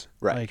happens.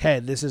 Right. Like, hey,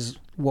 this is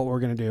what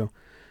we're gonna do.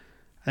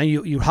 And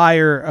you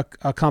hire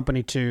a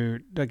company to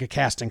like a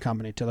casting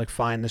company to like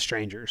find the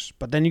strangers,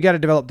 but then you got to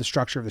develop the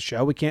structure of the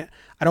show. I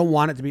don't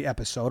want it to be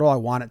episodal. I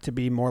want it to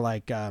be more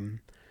like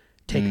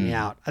Take Me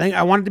Out. I think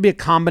I want it to be a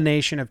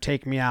combination of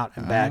Take Me Out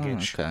and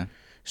Baggage. Okay.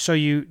 So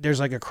there's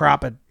like a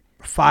crop of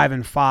 5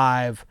 and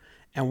 5,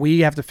 and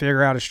we have to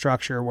figure out a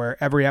structure where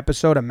every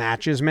episode a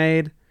match is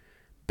made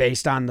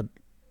based on the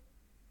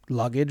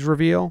luggage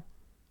reveal.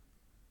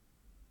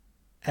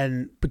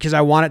 And because I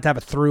want it to have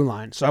a through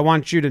line. So I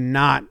want you to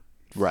not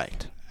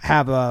Right.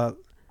 have a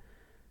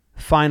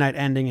finite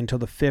ending until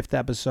the 5th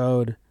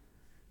episode.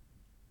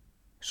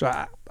 So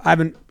I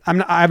haven't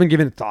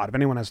given it thought. If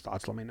anyone has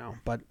thoughts, let me know.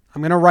 But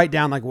I'm gonna write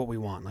down like what we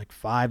want, like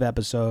 5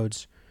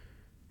 episodes.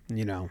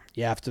 You know,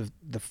 you have to.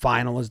 The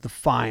final is the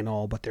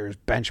final, but there's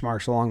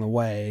benchmarks along the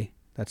way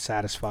that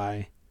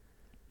satisfy.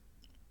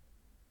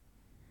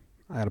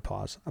 I gotta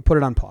pause. I put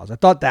it on pause. I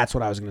thought that's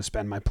what I was gonna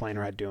spend my plane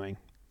ride doing,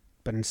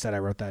 but instead I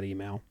wrote that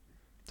email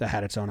that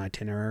had its own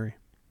itinerary.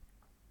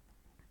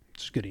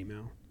 It's a good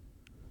email.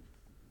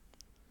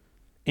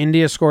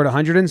 India scored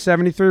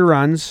 173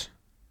 runs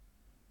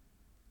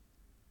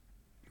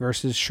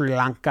versus Sri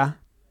Lanka.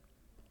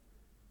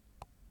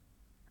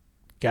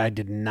 Guy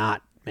did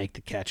not make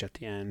the catch at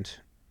the end.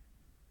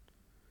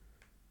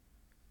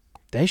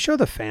 They show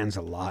the fans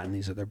a lot in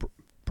these other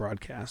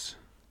broadcasts.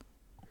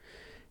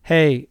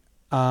 Hey,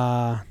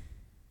 Echo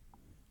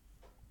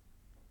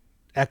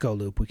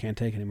Loop, we can't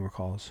take any more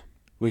calls.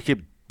 We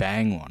could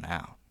bang one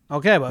out.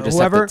 Okay, but We just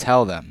have to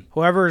tell them.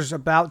 whoever's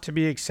about to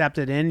be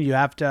accepted in, you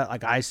have to,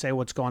 like I say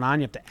what's going on,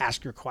 you have to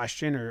ask your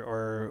question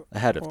or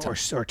Ahead of time.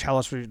 or tell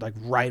us like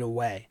right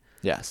away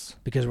Yes.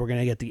 because we're going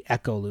to get the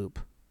Echo Loop.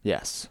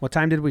 Yes. What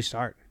time did we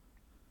start?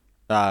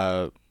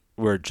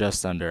 We're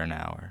just under an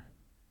hour.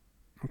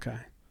 Okay.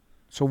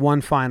 So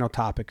one final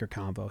topic or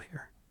convo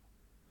here.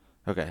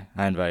 Okay.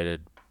 I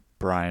invited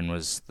Brian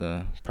was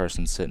the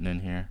person sitting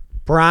in here.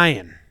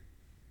 Brian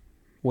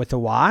with a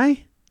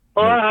Y?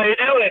 Hello, how you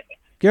doing?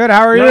 Good,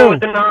 how are No, you?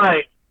 with an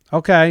I.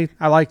 Okay,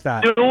 I like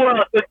that. Two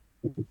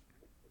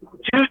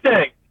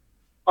things.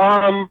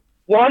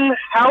 One,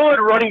 how would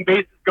running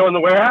bases go in the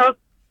warehouse?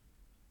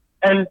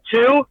 And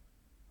two,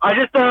 I'm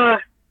a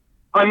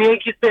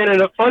Yankees fan and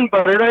a fun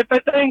butter knife, I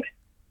think,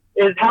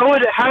 is how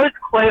is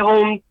Clay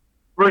Holmes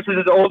versus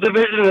his old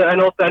division in the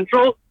NL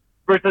Central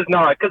versus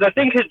not? Because I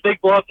think his big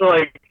bluffs are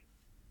like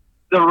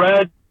the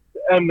Reds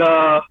and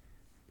the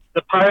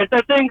Pirates,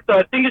 I think. So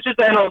I think it's just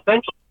the NL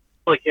Central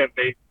it can't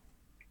be.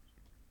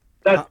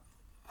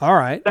 All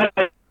right.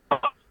 That's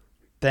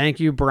Thank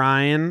you,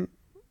 Brian.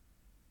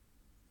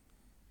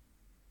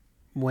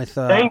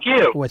 Thank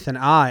you. With an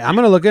I. I'm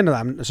going to look into that.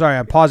 I'm sorry,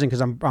 I'm pausing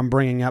because I'm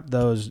bringing up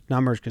those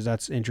numbers because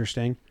that's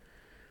interesting.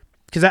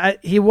 Because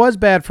he was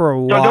bad for a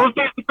while. No, don't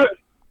face the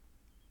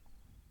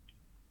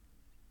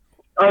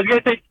I was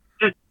going to say,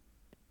 just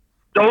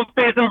don't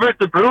face them versus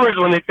the Brewers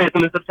when they face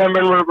them in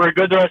September, and we're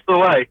good the rest of the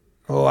way.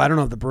 Oh, I don't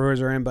know if the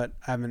Brewers are in, but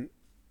I haven't.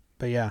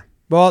 But yeah.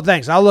 Well,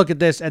 thanks. I'll look at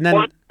this and then.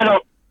 Well, I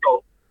don't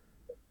know.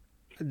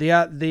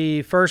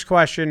 The first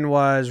question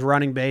was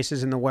running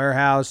bases in the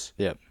warehouse.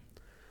 Yep.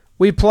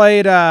 We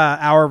played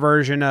our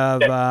version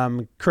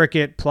of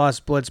cricket plus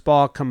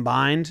blitzball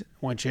combined,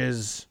 which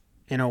is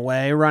in a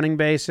way running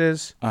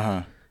bases.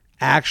 Uh-huh.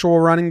 Actual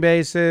running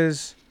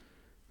bases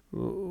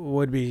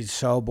would be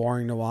so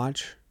boring to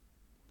watch.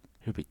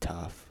 It would be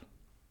tough.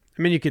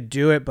 I mean, you could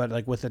do it, but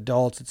like with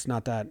adults, it's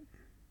not that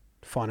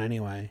fun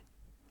anyway.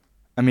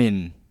 I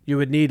mean, You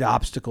would need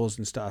obstacles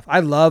and stuff. I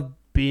love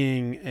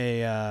being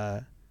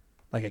a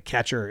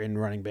catcher in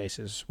running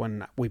bases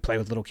when we play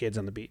with little kids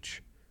on the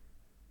beach.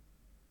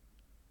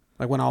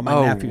 Like when all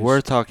my nephews.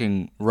 We're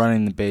talking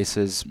running the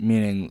bases,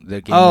 meaning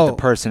the game with the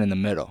person in the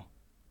middle.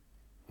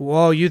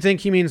 Whoa, you think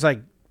he means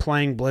like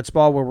playing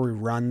blitzball where we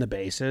run the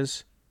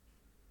bases?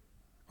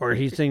 Or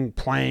he's thinking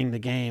playing the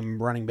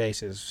game, running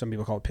bases. Some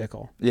people call it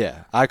pickle.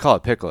 Yeah, I call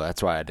it pickle.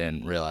 That's why I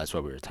didn't realize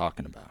what we were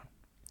talking about.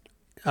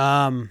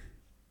 Like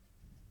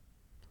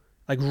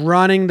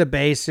running the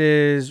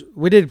bases.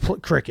 We did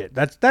cricket.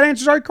 That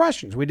answers our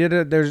questions. We did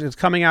it. It's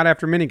coming out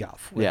after mini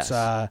golf. Yes.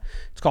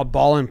 It's called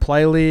Ball and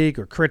Play League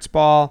or Crits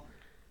Ball,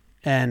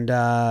 and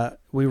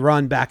we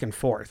run back and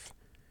forth.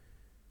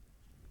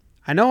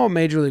 I know in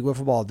Major League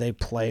Wiffle Ball they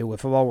play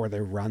wiffle ball where they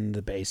run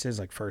the bases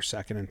like first,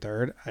 second, and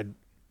third. I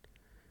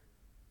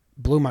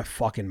blew my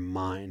fucking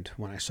mind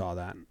when I saw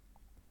that.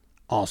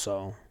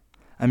 Also,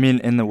 I mean,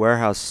 in the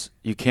warehouse,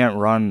 you can't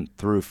run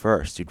through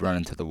first. You'd run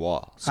into the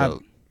wall.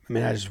 So I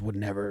mean, I just would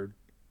never.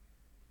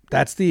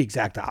 That's the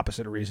exact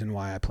opposite reason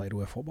why I played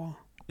wiffle ball.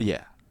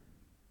 yeah.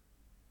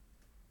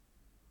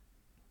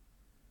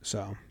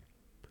 So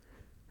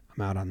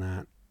I'm out on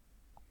that.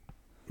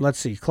 Let's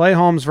see. Clay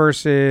Holmes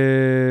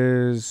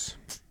versus.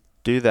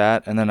 Do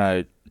that, and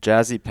then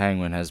Jazzy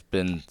Penguin has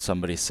been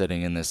somebody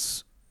sitting in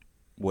this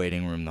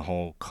waiting room the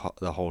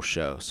whole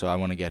show. So I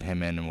want to get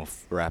him in, and we'll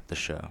wrap the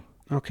show.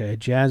 Okay,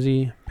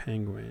 Jazzy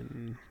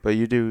Penguin. But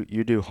you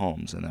do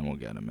Holmes, and then we'll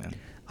get him in.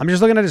 I'm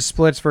just looking at his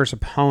splits versus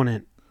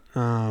opponent.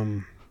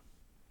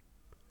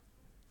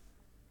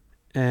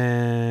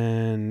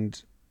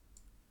 And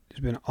he's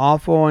been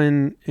awful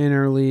in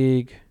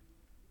interleague.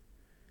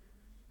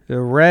 The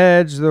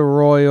Reds, the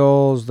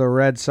Royals, the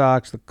Red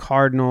Sox, the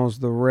Cardinals,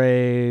 the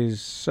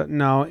Rays.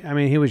 No, I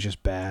mean, he was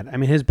just bad. I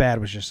mean, his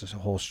bad was just a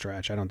whole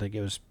stretch. I don't think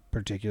it was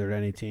particular to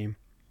any team.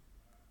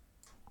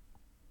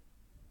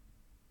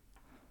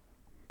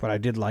 But I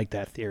did like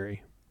that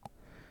theory.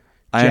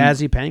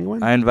 Jazzy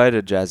Penguin? I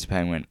invited Jazzy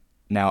Penguin.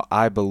 Now,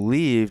 I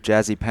believe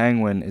Jazzy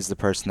Penguin is the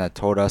person that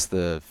told us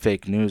the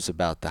fake news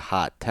about the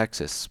hot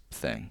Texas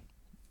thing.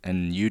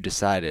 And you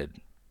decided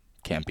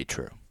can't be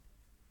true.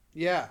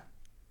 Yeah.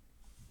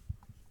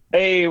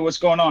 Hey, what's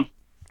going on?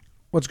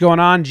 What's going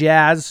on,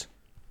 Jazz?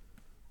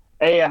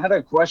 Hey, I had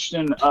a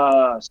question.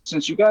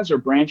 Since you guys are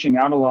branching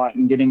out a lot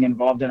and getting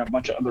involved in a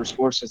bunch of other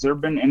sports, has there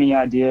been any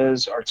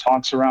ideas or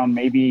talks around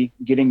maybe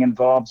getting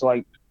involved,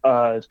 like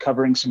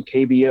covering some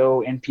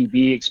KBO,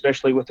 NPB,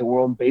 especially with the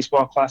World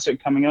Baseball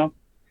Classic coming up?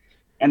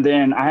 And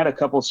then I had a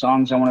couple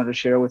songs I wanted to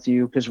share with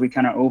you because we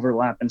kind of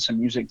overlap in some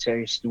music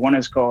taste. One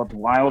is called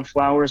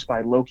Wildflowers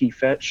by Loki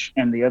Fetch,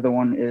 and the other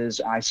one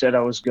is I Said I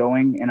Was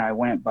Going and I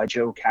Went by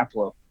Joe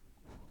Caplow.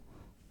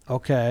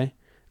 Okay.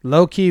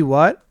 Low key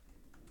what?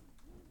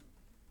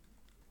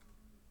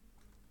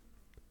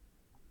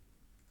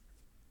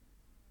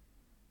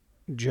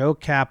 Joe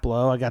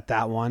Caplow. I got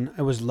that one.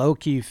 It was Low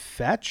Key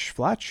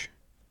Fletch?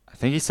 I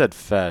think he said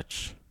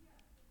Fetch.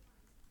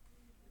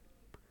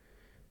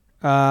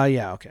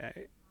 Yeah,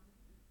 okay.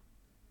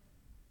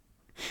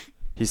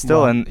 He's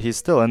still in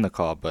the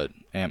call, but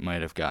Ant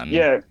might have gotten.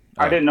 Yeah,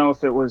 I didn't know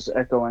if it was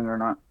echoing or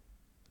not.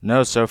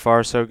 No, so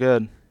far so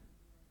good.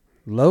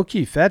 Low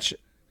Key Fetch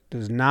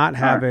does not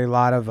have a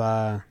lot of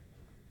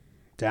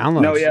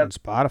downloads on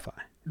Spotify.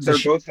 They're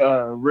both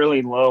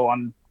really low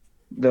on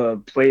the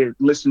play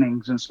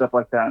listenings and stuff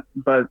like that,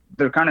 but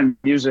they're kind of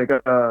music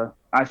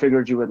I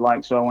figured you would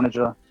like, so I wanted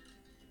to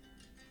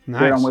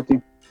share them with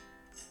you.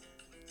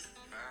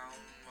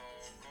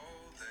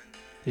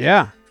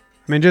 Yeah.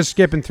 I mean, just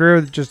skipping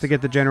through just to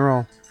get the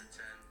general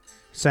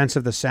sense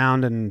of the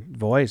sound and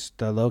voice.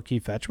 The Low Key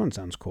Fetch one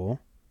sounds cool.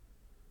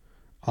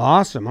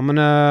 Awesome. I'm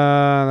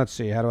gonna let's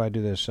see. How do I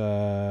do this?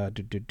 I'll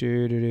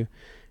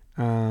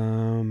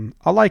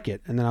like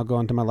it, and then I'll go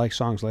into my like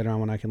songs later on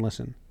when I can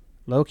listen.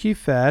 Low Key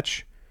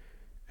Fetch,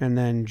 and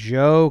then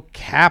Joe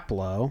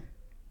Caplow.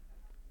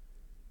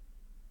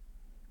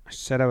 I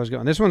said I was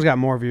going. This one's got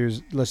more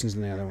listens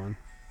than the other one.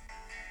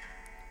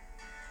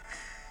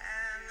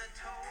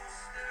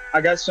 I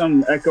got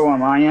some echo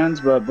on my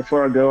end, but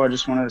before I go, I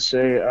just wanted to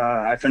say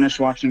I finished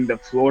watching the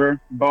Florida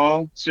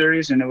Ball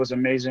series, and it was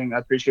amazing. I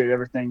appreciate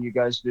everything you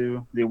guys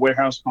do. The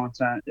warehouse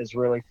content is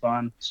really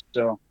fun.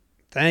 So,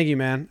 thank you,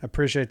 man. I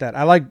appreciate that.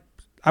 I'm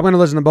going to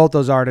listen to both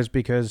those artists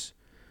because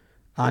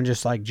on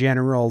just like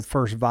general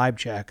first vibe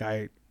check,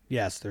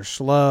 yes, they're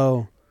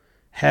slow,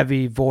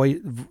 heavy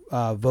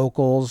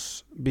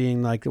vocals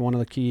being like one of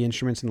the key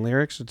instruments in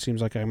lyrics. It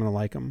seems like I'm going to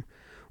like them.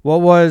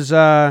 What was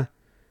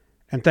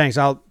and thanks.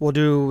 We'll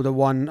do the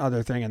one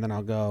other thing and then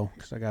I'll go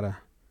because I gotta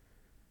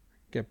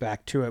get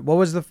back to it. What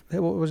was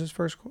his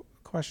first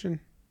question?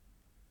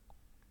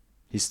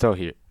 He's still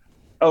here.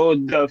 Oh,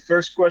 the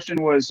first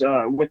question was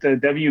with the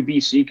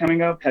WBC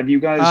coming up. Have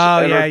you guys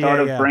ever thought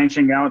of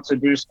branching out to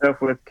do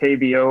stuff with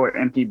KBO or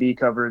MPB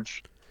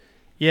coverage?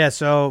 Yeah.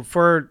 So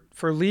for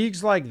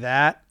leagues like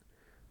that,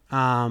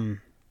 it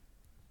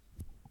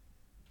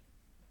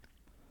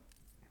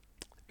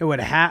would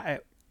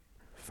have.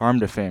 Farm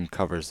to Fame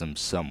covers them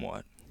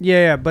somewhat.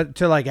 Yeah, but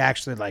to like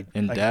actually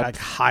in depth, like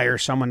hire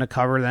someone to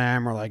cover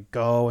them or like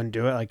go and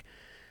do it, like,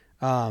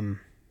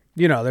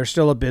 there's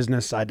still a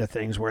business side to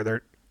things where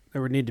there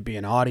would need to be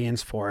an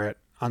audience for it,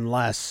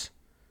 unless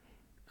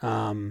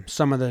some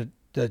of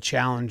the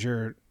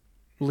challenger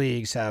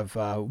leagues have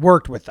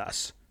worked with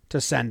us to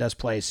send us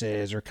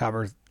places or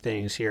cover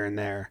things here and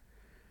there.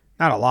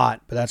 Not a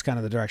lot, but that's kind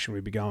of the direction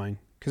we'd be going.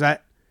 Because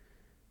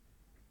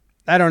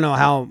I don't know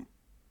how.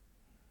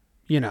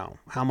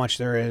 how much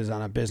there is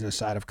on a business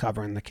side of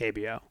covering the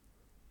KBO,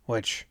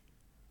 which,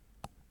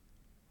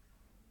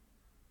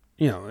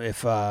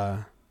 if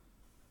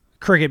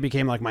cricket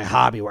became like my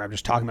hobby where I'm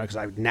just talking about it because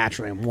I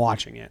naturally am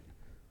watching it,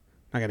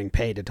 not getting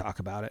paid to talk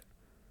about it.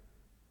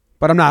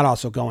 But I'm not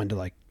also going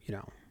to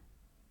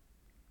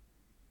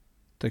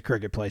the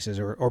cricket places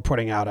or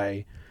putting out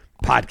a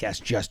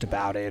podcast just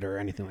about it or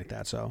anything like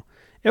that. So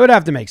it would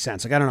have to make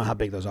sense. Like, I don't know how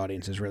big those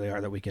audiences really are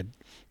that we could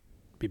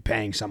be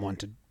paying someone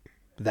to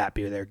that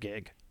be their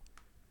gig.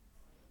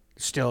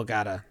 Still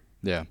gotta,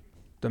 Yeah.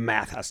 the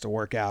math has to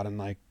work out, and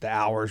like the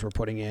hours we're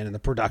putting in and the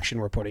production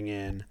we're putting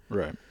in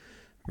Right.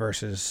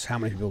 versus how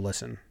many people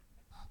listen.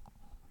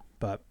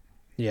 But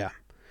yeah,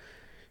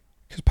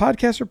 because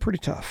podcasts are pretty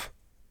tough.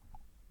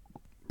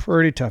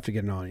 Pretty tough to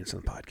get an audience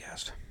on the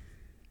podcast.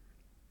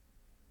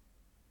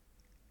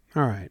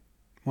 All right.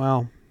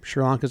 Well,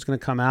 Sri Lanka's going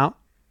to come out,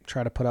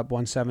 try to put up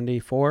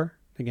 174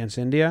 against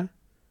India.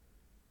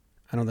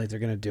 I don't think they're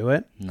going to do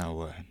it. No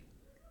way.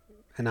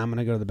 And I'm going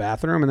to go to the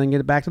bathroom and then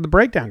get back to the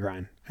breakdown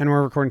grind. And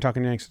we're recording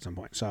Talking Yanks at some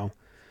point. So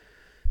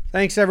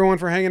thanks, everyone,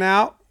 for hanging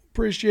out.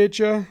 Appreciate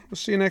you. We'll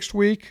see you next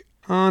week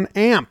on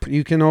AMP.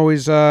 You can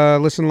always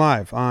listen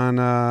live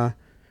on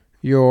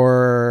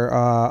your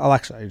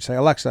Alexa. You say,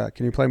 Alexa,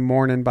 can you play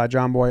Morning by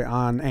John Boy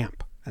on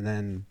AMP? And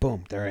then,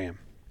 boom, there I am.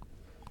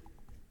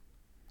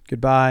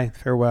 Goodbye.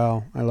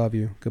 Farewell. I love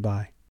you. Goodbye.